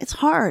 look, it's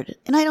hard,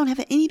 and I don't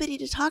have anybody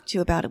to talk to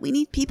about it. We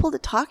need people to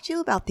talk to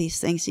about these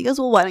things. He goes,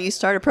 well, why don't you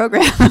start a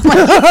program? I'm like,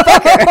 you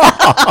fucker.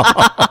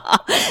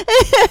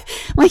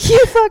 I'm like,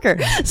 you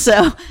fucker.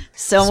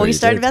 So we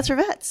started Vets for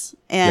Vets,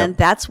 and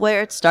that's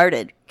where it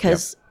started,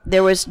 because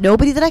there was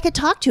nobody that I could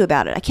talk to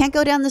about it. I can't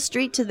go down the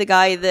street to the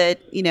guy that,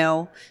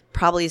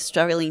 probably is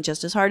struggling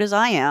just as hard as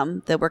I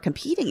am, that we're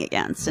competing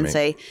against, and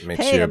say,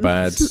 hey, you're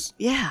bad.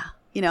 Yeah.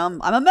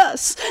 I'm a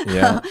mess.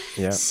 Yeah.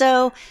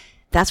 So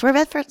that's where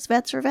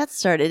Vets for Vets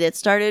started. It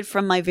started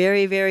from my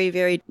very, very,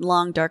 very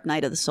long dark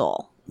night of the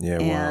soul. Yeah,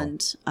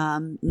 and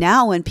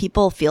now when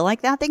people feel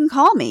like that, they can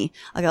call me.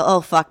 I go,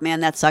 oh, fuck,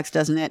 man, that sucks,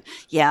 doesn't it?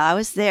 Yeah, I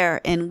was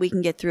there, and we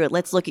can get through it.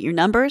 Let's look at your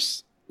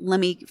numbers. Let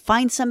me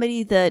find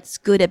somebody that's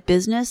good at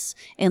business,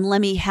 and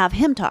let me have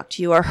him talk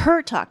to you or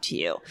her talk to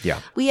you.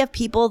 Yeah. We have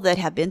people that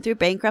have been through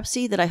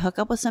bankruptcy that I hook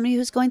up with somebody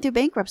who's going through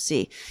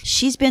bankruptcy.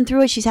 She's been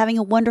through it. She's having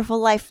a wonderful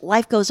life.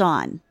 Life goes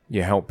on.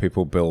 You help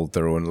people build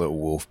their own little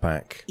wolf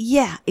pack.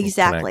 Yeah,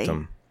 exactly.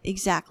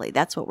 Exactly.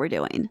 That's what we're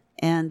doing.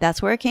 And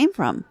that's where it came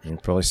from. You're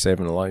probably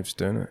saving lives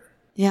doing it.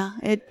 Yeah,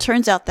 it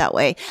turns out that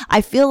way.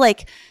 I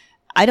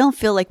don't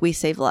feel like we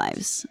save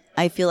lives.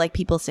 I feel like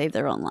people save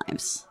their own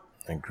lives.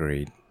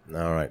 Agreed.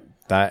 All right.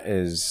 That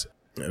is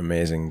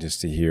amazing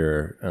just to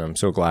hear. And I'm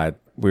so glad.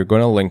 We're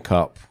going to link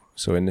up.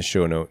 So in the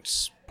show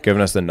notes,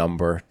 giving us the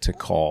number to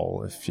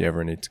call if you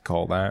ever need to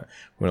call that.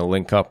 We're going to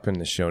link up in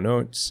the show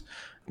notes.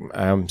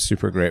 I'm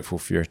super grateful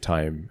for your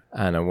time,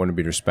 and I want to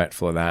be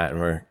respectful of that. And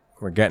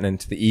we're getting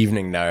into the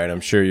evening now, and I'm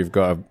sure you've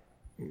got to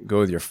go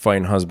with your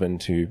fine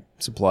husband who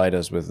supplied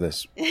us with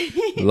this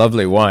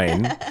lovely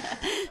wine.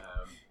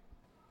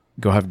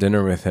 Go have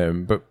dinner with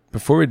him. But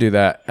before we do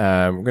that,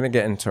 we're going to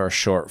get into our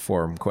short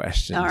form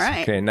questions. All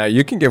right. Okay. Now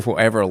you can give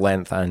whatever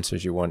length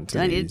answers you want to.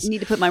 Do I need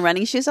to put my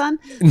running shoes on?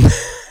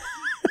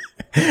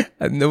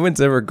 No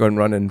one's ever gone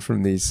running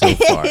from these so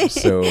far.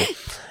 So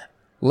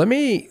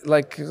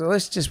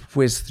let's just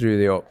whiz through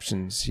the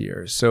options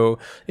here. So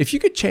if you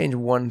could change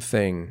one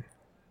thing,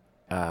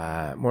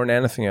 more than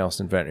anything else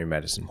in veterinary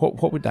medicine,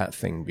 what would that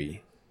thing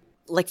be?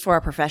 Like for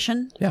our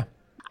profession? Yeah.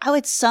 I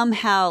would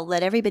somehow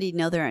let everybody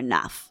know they're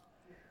enough.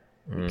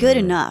 Good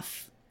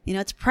enough.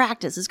 It's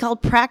practice. It's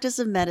called practice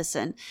of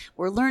medicine.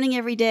 We're learning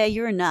every day.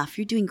 You're enough.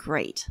 You're doing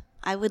great.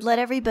 I would let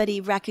everybody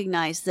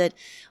recognize that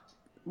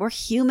we're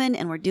human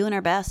and we're doing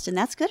our best, and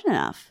that's good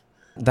enough.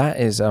 That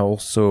is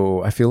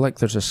also, I feel like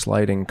there's a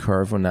sliding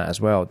curve on that as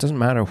well. It doesn't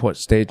matter what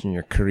stage in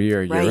your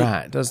career you're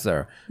at, does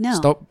there? No.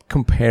 Stop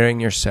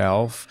comparing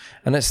yourself.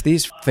 And it's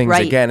these things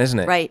again, isn't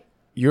it? Right.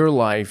 Your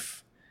life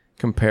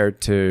compared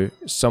to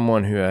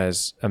someone who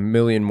has 1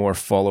 million more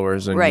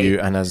followers than you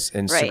and has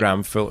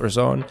Instagram filters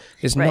on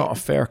is not a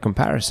fair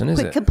comparison,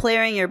 is it?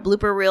 Comparing your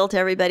blooper reel to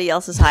everybody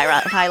else's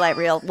highlight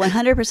reel,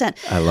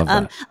 100%. I love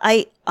that.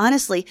 I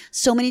honestly,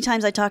 so many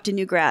times I talk to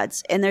new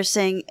grads and they're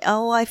saying,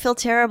 oh, I feel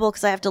terrible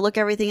because I have to look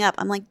everything up.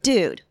 I'm like,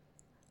 dude,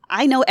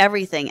 I know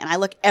everything and I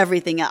look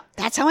everything up.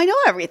 That's how I know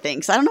everything,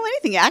 because I don't know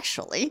anything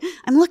actually.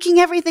 I'm looking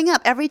everything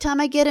up. Every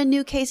time I get a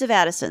new case of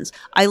Addison's,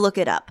 I look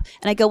it up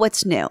and I go,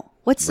 what's new?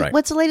 What's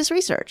the latest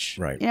research?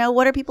 Right.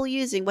 What are people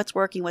using? What's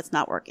working? What's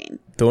not working?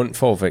 Don't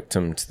fall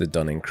victim to the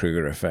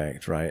Dunning-Kruger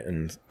effect, right?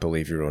 And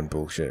believe your own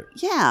bullshit.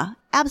 Yeah,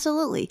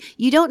 absolutely.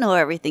 You don't know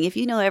everything. If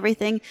you know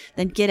everything,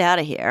 then get out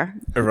of here.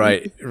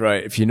 Right.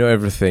 If you know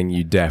everything,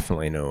 you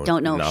definitely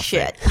don't know nothing.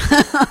 Shit.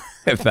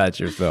 If that's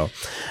your fill.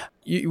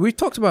 We've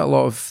talked about a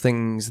lot of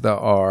things that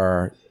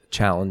are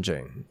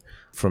challenging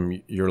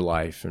from your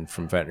life and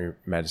from veterinary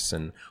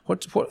medicine.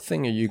 What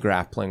thing are you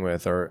grappling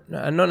with, or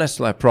not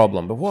necessarily a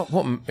problem, but what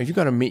have you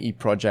got a meaty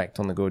project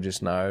on the go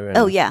just now? And,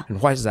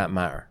 and why does that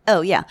matter?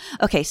 Oh yeah.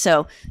 Okay,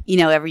 so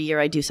every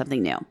year I do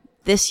something new.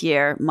 This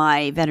year,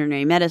 my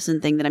veterinary medicine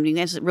thing that I'm doing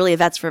is really a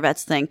Vets for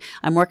Vets thing.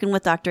 I'm working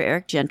with Dr.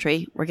 Eric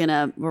Gentry. We're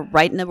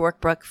writing a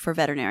workbook for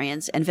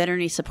veterinarians and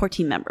veterinary support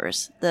team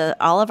members,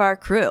 all of our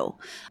crew,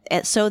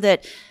 so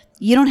that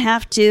you don't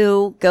have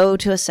to go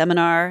to a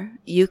seminar.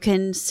 You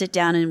can sit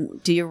down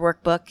and do your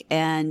workbook,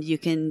 and you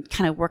can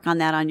kind of work on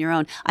that on your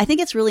own. I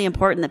think it's really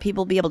important that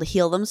people be able to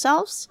heal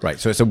themselves. Right.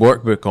 So it's a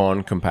workbook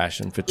on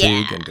compassion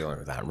fatigue and dealing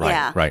with that.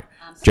 Right. Right.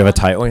 Do you have a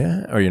title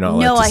yet? Or you're not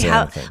allowed to say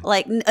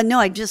anything? No,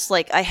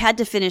 I had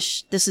to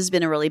finish. This has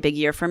been a really big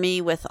year for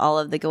me with all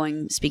of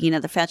the speaking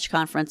at the Fetch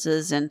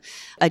conferences, and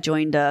I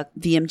joined a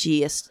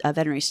VMG, a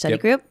veterinary study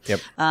group.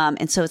 Yep.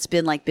 And so it's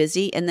been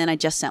busy. And then I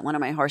just sent one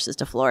of my horses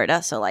to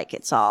Florida. So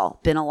it's all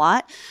been a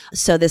lot.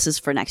 So this is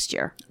for next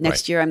year.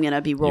 Next year, I'm going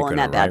to be rolling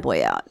that bad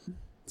boy out.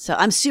 So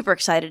I'm super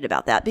excited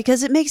about that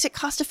because it makes it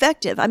cost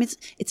effective. I mean,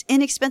 it's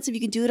inexpensive. You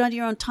can do it on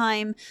your own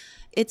time.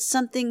 It's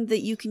something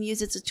that you can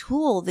use. It's a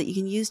tool that you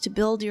can use to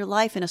build your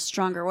life in a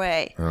stronger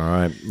way. All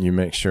right. You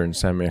make sure and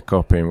send me a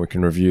copy and we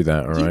can review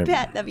that. All right. You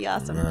bet. That'd be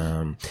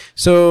awesome.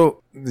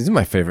 So these are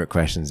my favorite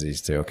questions,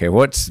 these two. Okay.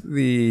 What's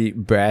the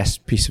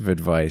best piece of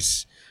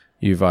advice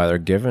you've either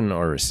given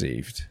or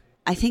received?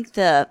 I think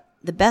the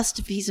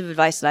best piece of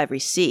advice that I've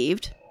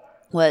received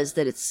was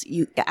that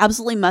you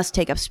absolutely must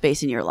take up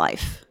space in your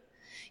life.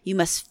 You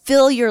must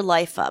fill your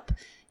life up.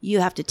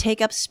 You have to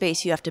take up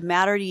space. You have to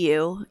matter to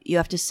you. You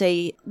have to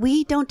say,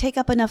 we don't take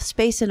up enough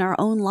space in our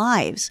own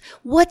lives.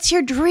 What's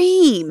your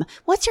dream?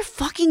 What's your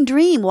fucking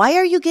dream? Why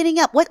are you getting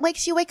up? What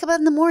makes you wake up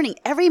in the morning?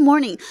 Every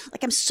morning,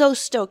 I'm so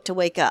stoked to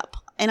wake up.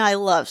 And I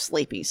love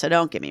sleeping, so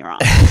don't get me wrong.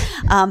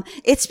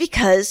 It's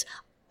because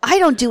I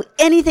don't do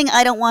anything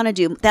I don't want to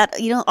do. That,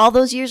 all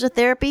those years of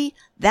therapy,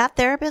 that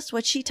therapist,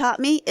 what she taught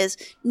me is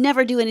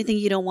never do anything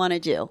you don't want to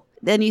do.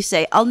 Then you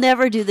say, I'll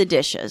never do the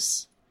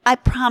dishes. I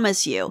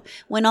promise you,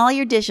 when all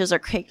your dishes are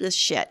caked with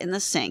shit in the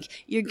sink,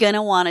 you're going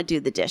to want to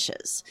do the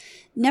dishes.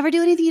 Never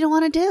do anything you don't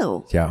want to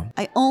do. Yeah.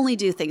 I only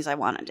do things I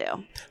want to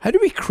do. How do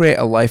we create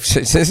a life?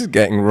 This is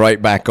getting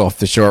right back off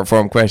the short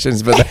form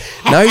questions, but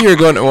now you're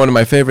going to one of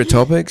my favorite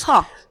topics.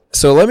 Huh.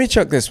 So let me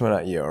chuck this one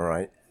at you, all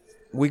right?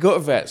 We go to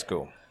vet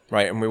school,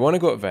 right? And we want to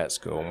go to vet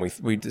school, and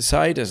we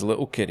decide as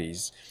little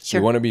kiddies we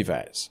want to be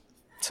vets.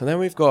 So then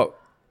we've got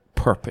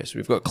purpose,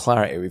 we've got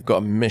clarity, we've got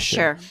a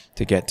mission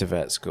to get to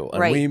vet school,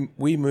 and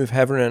we move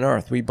heaven and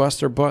earth. We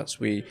bust our butts,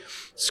 we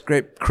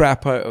scrape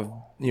crap out of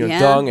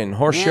dung and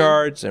horse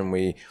yards, and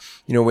we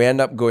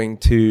end up going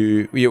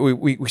to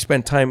we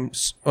spend time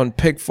on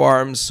pig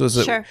farms, so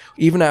that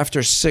even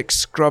after 6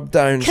 scrub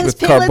downs with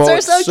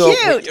piglets are so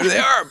cute. They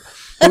are.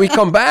 We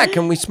come back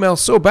and we smell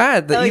so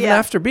bad that even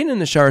after being in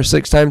the shower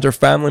 6 times, our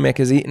family make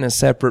us eat in a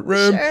separate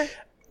room.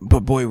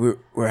 But boy,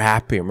 we're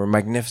happy and we're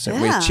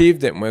magnificent. We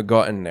achieved it and we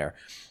got in there.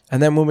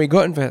 And then when we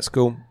got in vet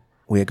school,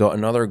 we got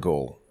another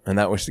goal, and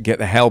that was to get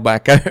the hell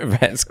back out of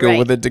vet school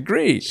with a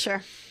degree.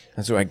 Sure.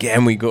 And so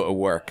again, we go to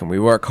work, and we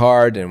work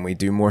hard, and we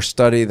do more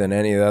study than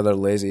any of the other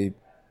lazy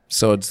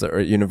sods that are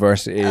at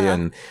university,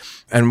 and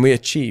we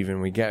achieve, and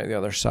we get to the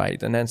other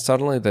side. And then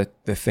suddenly the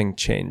thing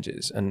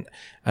changes, and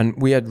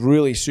we had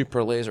really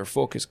super laser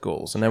focused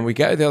goals. And then we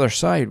get to the other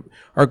side,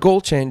 our goal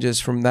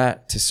changes from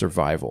that to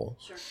survival.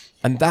 Sure.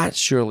 And that's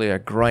surely a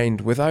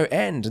grind without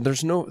end. And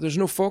there's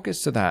no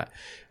focus to that.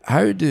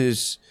 How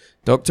does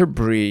Dr.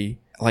 Bree,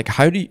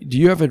 do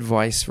you have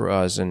advice for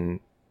us in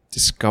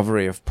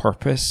discovery of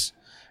purpose?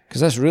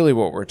 Because that's really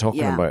what we're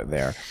talking about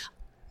there.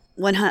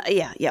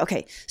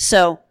 Okay.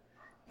 So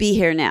be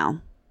here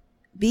now.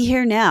 Be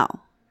here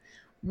now.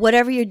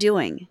 Whatever you're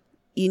doing,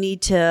 you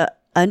need to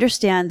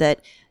understand that,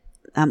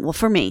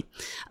 for me,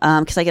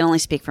 because I can only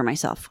speak for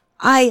myself,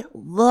 I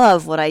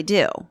love what I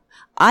do.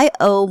 I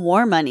owe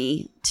more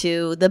money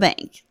to the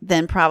bank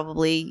than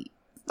probably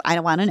I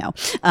don't want to know,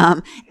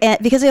 and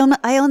because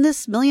I own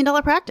this $1 million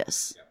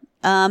practice.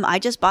 I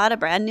just bought a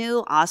brand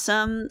new,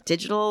 awesome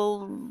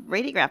digital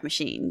radiograph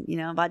machine.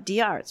 Bought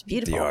DR. It's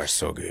beautiful. DR is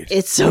so good.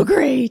 It's so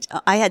great.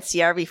 I had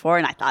CR before,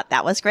 and I thought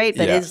that was great,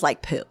 but it's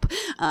like poop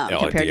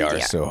compared to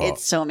DR. So hot.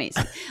 It's so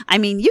amazing. I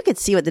mean, you could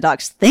see what the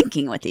dog's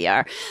thinking with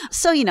DR.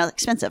 So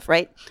expensive,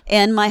 right?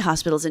 And my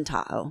hospital's in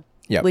Tahoe,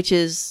 which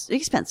is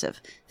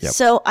expensive. Yep.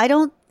 So I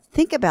don't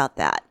think about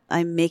that.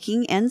 I'm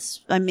making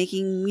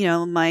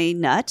my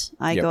nut.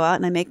 I go out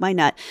and I make my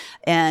nut.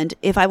 And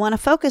if I want to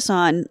focus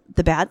on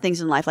the bad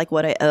things in life, like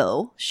what I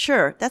owe,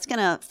 sure, that's going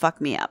to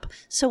fuck me up.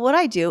 So what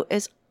I do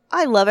is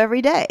I love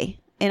every day.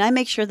 And I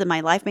make sure that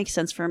my life makes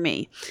sense for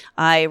me.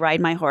 I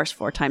ride my horse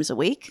 4 times a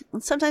week.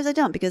 And sometimes I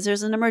don't because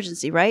there's an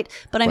emergency, right?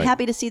 But I'm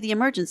happy to see the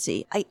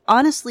emergency. I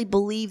honestly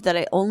believe that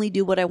I only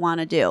do what I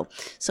want to do.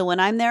 So when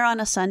I'm there on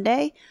a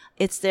Sunday,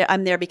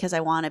 I'm there because I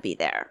want to be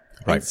there.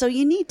 Right. And so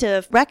you need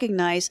to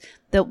recognize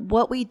that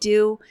what we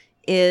do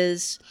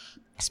is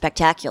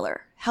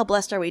spectacular. How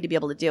blessed are we to be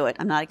able to do it?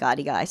 I'm not a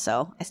gaudy guy,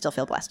 so I still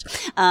feel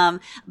blessed.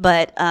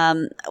 But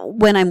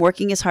when I'm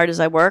working as hard as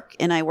I work,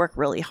 and I work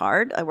really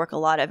hard, I work a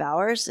lot of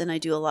hours, and I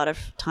do a lot of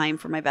time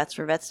for my Vets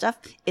for Vet stuff,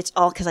 it's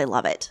all because I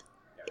love it.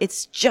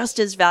 It's just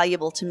as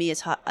valuable to me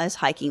as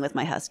hiking with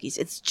my huskies.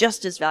 It's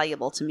just as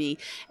valuable to me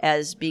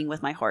as being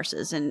with my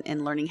horses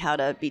and learning how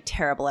to be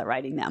terrible at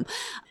riding them.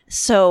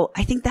 So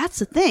I think that's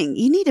the thing.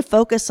 You need to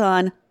focus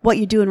on what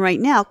you're doing right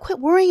now. Quit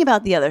worrying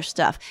about the other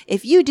stuff.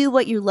 If you do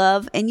what you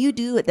love and you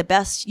do it the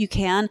best you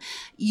can,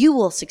 you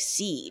will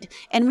succeed.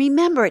 And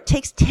remember, it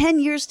takes 10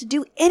 years to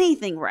do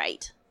anything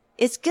right.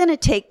 It's going to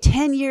take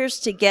 10 years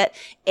to get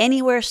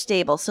anywhere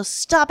stable. So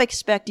stop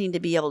expecting to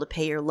be able to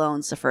pay your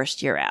loans the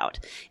first year out.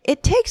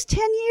 It takes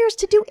 10 years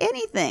to do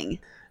anything.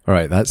 All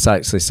right, that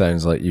actually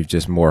sounds like you've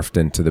just morphed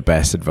into the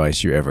best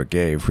advice you ever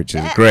gave, which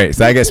is great.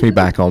 So that gets me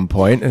back on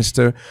point as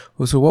to,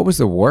 so what was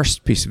the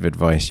worst piece of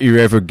advice you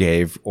ever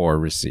gave or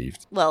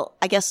received? Well,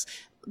 I guess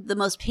the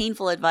most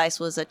painful advice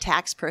was a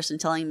tax person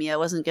telling me I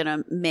wasn't going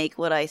to make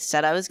what I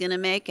said I was going to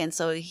make. And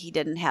so he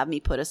didn't have me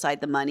put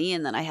aside the money.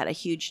 And then I had a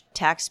huge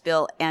tax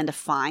bill and a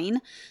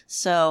fine.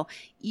 So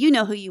you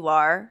know who you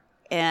are.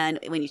 And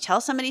when you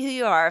tell somebody who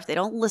you are, if they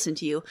don't listen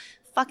to you,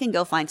 fucking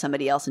go find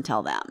somebody else and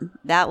tell them.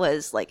 That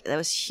was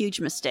a huge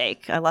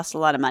mistake. I lost a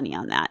lot of money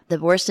on that. The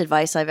worst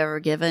advice I've ever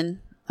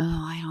given,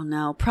 I don't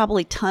know,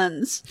 probably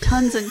tons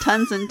and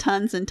tons and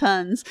tons and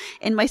tons.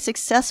 And my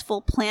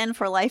successful plan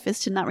for life is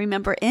to not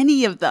remember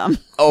any of them.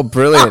 Oh,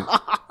 brilliant.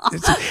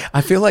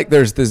 I feel like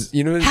there's this,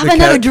 have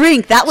another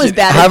drink. That was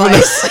bad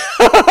advice.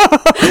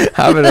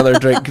 Have another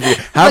drink.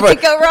 What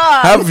could go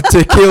wrong? Have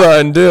tequila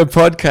and do a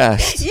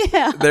podcast.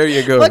 Yeah. There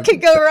you go. What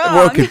could go wrong?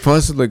 What could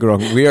possibly go wrong?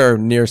 We are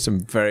near some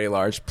very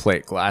large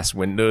plate glass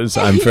windows.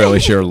 I'm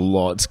fairly sure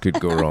lots could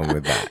go wrong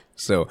with that.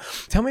 So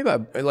tell me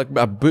about like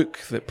a book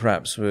that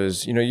perhaps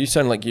was, you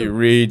sound like you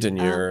read and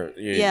you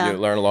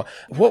learn a lot.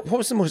 What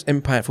was the most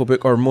impactful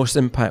book or most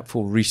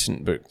impactful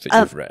recent book that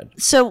you've read?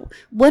 So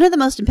one of the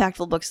most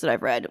impactful books that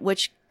I've read,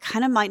 which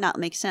kind of might not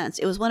make sense,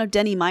 it was one of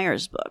Denny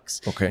Meyer's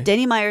books. Okay.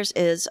 Denny Meyer's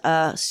is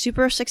a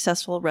super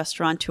successful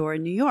restaurateur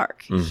in New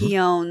York. Mm-hmm. He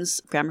owns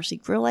Gramercy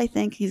Grill, I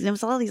think. He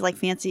owns all these like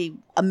fancy,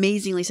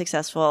 amazingly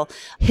successful.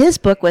 His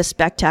book was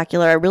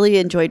spectacular. I really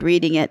enjoyed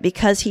reading it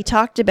because he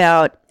talked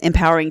about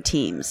empowering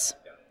teams.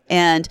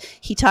 And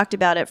he talked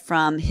about it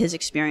from his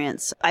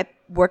experience. I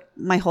worked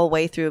my whole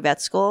way through vet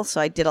school,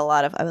 so I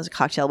was a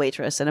cocktail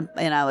waitress and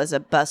I was a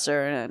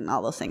busser and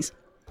all those things.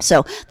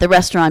 So the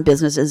restaurant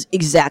business is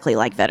exactly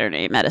like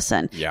veterinary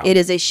medicine. Yeah. It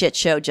is a shit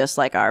show just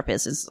like our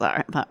business,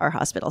 our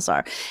hospitals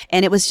are.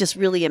 And it was just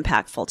really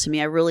impactful to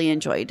me. I really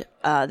enjoyed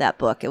that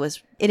book.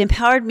 It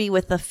empowered me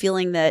with the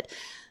feeling that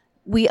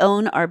we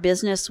own our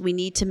business. We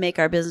need to make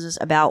our business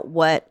about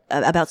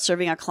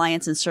serving our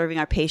clients and serving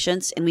our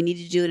patients. And we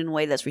need to do it in a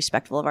way that's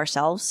respectful of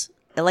ourselves.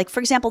 Like, for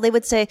example, they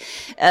would say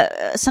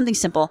something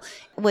simple.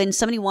 When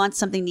somebody wants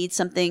something, needs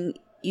something,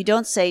 you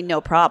don't say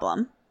no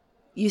problem.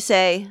 You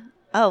say,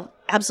 oh,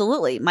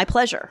 absolutely, my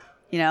pleasure.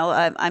 When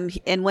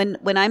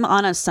I'm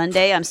on a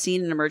Sunday, I'm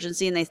seeing an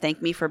emergency and they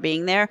thank me for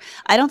being there.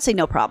 I don't say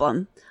no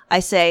problem. I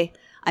say,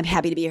 I'm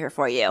happy to be here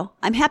for you.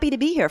 I'm happy to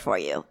be here for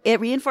you. It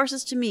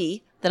reinforces to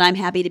me that I'm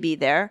happy to be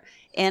there.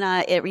 And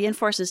it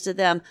reinforces to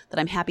them that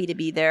I'm happy to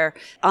be there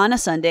on a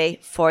Sunday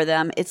for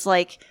them. It's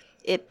like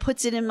it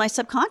puts it in my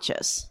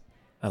subconscious.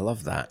 I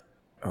love that.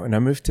 When I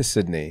moved to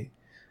Sydney,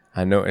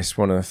 I noticed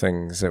one of the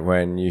things that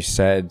when you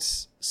said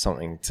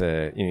something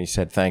to, you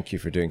said thank you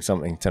for doing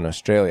something to an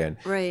Australian,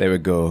 right. They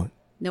would go,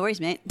 no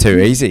worries, mate. Too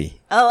easy.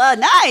 Oh,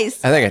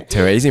 nice. I think it's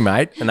too easy,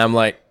 mate. And I'm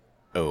like,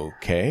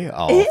 okay,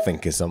 I'll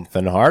think of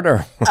something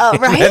harder. Oh,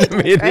 right.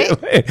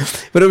 Immediately.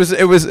 But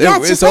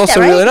it's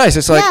also really nice.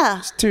 It's like,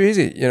 it's too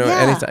easy.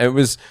 Anytime. It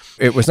was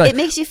nice. It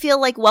makes you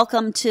feel like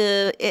welcome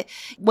to it.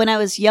 When I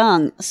was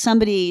young,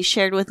 somebody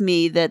shared with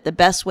me that the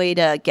best way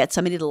to get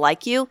somebody to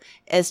like you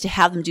is to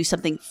have them do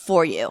something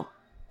for you.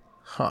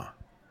 Huh.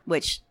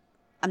 Which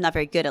I'm not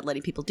very good at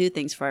letting people do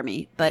things for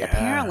me, but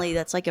apparently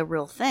that's like a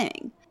real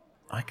thing.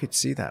 I could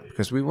see that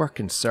because we work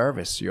in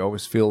service. You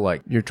always feel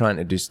like you're trying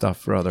to do stuff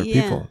for other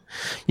people.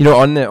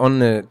 On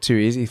the Too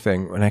Easy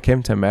thing, when I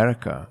came to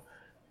America,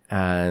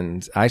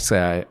 and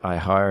actually I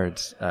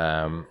hired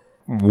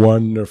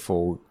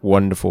wonderful,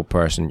 wonderful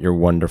person. You're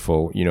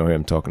wonderful. You know who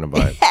I'm talking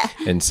about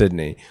in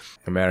Sydney,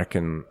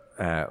 American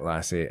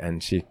lassie,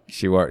 and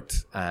she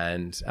worked.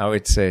 And I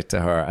would say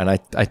to her, and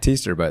I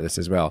teased her about this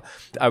as well.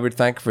 I would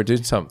thank her for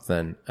doing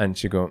something, and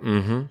she'd go,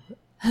 mm-hmm.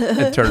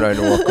 And turn around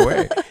and walk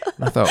away.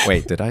 And I thought,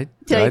 wait, did I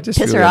just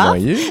piss really her off?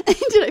 annoy you?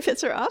 Did I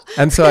piss her off?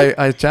 And so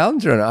I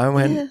challenged her and I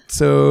went,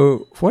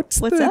 so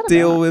what's the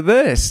deal about? with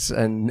this?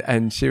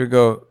 And she would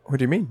go, what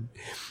do you mean?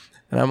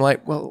 And I'm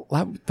like, well,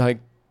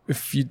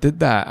 if you did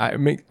that,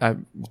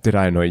 did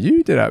I annoy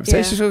you? Did I upset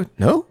you? She said,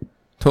 no,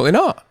 totally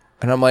not.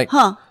 And I'm like,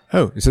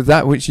 oh, is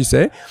that what you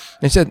say?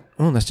 And she said,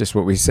 oh, that's just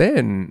what we say.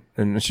 And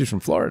she's from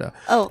Florida.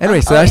 Oh,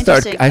 anyway, so I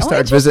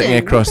started visiting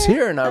across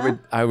here, and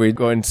I would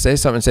go and say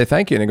something and say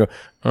thank you, and they go,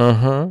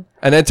 uh-huh.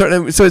 And then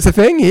so it's a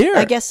thing here.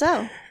 I guess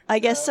so.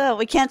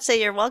 We can't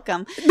say you're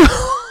welcome.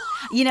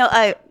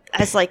 I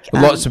was like,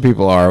 lots of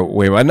people are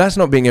and that's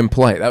not being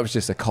impolite. That was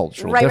just a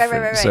cultural difference.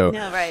 Right. So,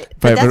 no, right.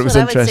 But that's what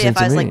I would say if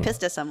I was like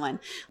pissed at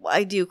someone.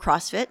 I do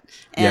CrossFit,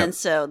 and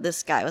so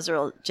this guy was a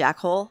real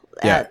jackhole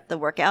at the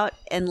workout,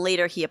 and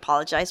later he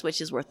apologized,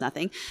 which is worth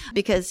nothing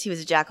because he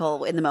was a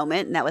jackhole in the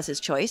moment, and that was his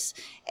choice.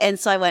 And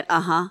so I went,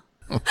 uh-huh.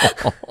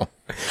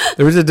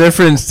 There was a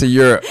difference to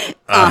your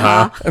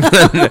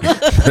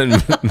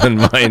than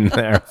mine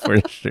there for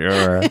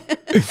sure.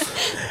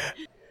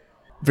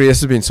 Brie,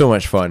 this has been so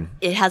much fun.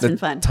 It has been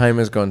fun. Time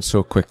has gone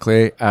so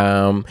quickly.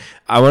 I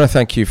want to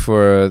thank you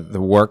for the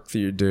work that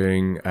you're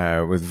doing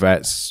with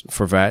Vets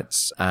for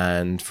Vets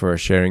and for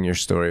sharing your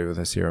story with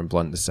us here on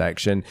Blunt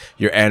Dissection.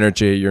 Your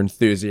energy, your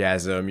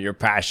enthusiasm, your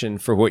passion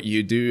for what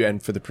you do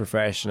and for the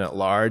profession at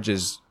large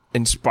is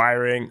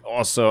inspiring,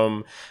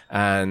 awesome,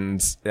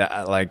 and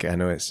I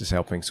know it's just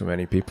helping so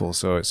many people,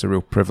 so it's a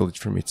real privilege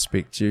for me to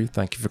speak to you.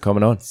 Thank you for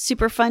coming on.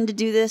 Super fun to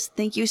do this.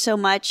 Thank you so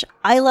much.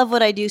 I love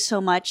what I do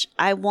so much.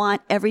 I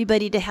want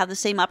everybody to have the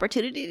same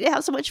opportunity to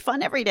have so much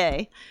fun every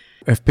day.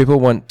 If people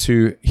want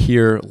to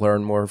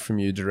learn more from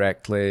you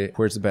directly,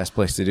 where's the best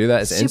place to do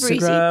that? Is it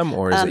Instagram easy.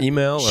 Or is it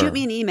email? Shoot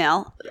me an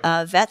email,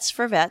 Vets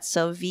for Vets,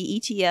 so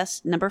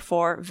VETS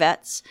 4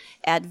 Vets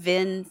at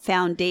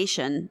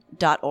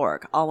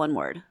vinfoundation.org, all one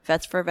word.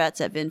 Vets for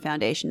Vets at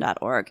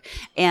vinfoundation.org.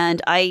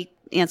 And I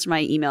answer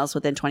my emails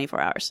within 24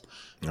 hours.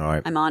 All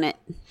right. I'm on it.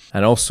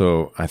 And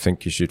also, I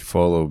think you should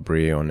follow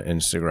Brie on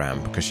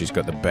Instagram because she's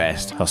got the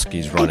best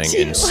huskies running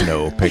in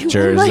snow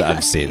pictures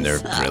I've seen. They're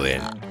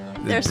brilliant.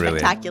 They're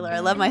spectacular. I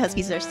love my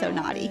huskies. They're so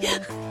naughty.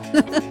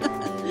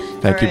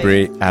 Thank you,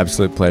 Brie.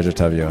 Absolute pleasure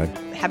to have you on.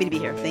 Happy to be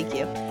here. Thank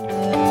you.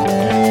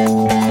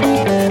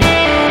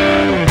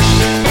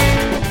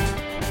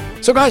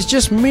 So guys,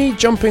 just me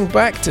jumping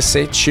back to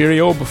say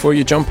cheerio before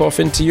you jump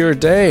off into your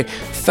day.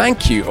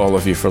 Thank you, all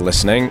of you, for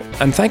listening,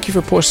 and thank you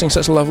for posting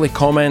such lovely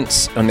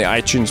comments on the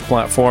iTunes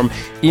platform,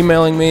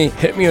 emailing me,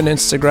 hit me on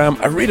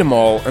Instagram. I read them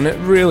all, and it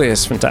really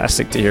is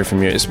fantastic to hear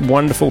from you. It's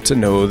wonderful to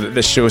know that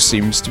this show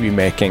seems to be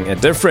making a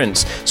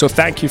difference. So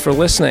thank you for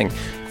listening.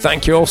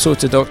 Thank you also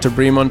to Dr.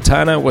 Brie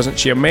Montana. Wasn't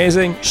she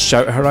amazing?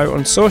 Shout her out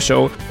on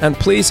social. And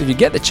please, if you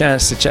get the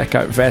chance to check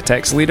out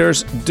VetX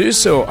Leaders, do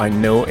so. I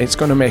know it's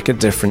going to make a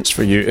difference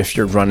for you if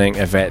you're running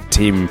a vet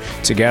team.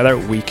 Together,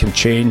 we can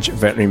change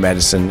veterinary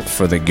medicine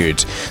for the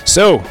good.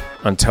 So,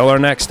 until our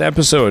next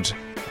episode,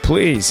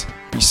 please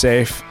be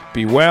safe,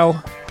 be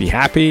well, be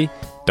happy.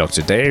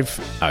 Dr. Dave,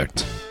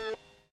 out.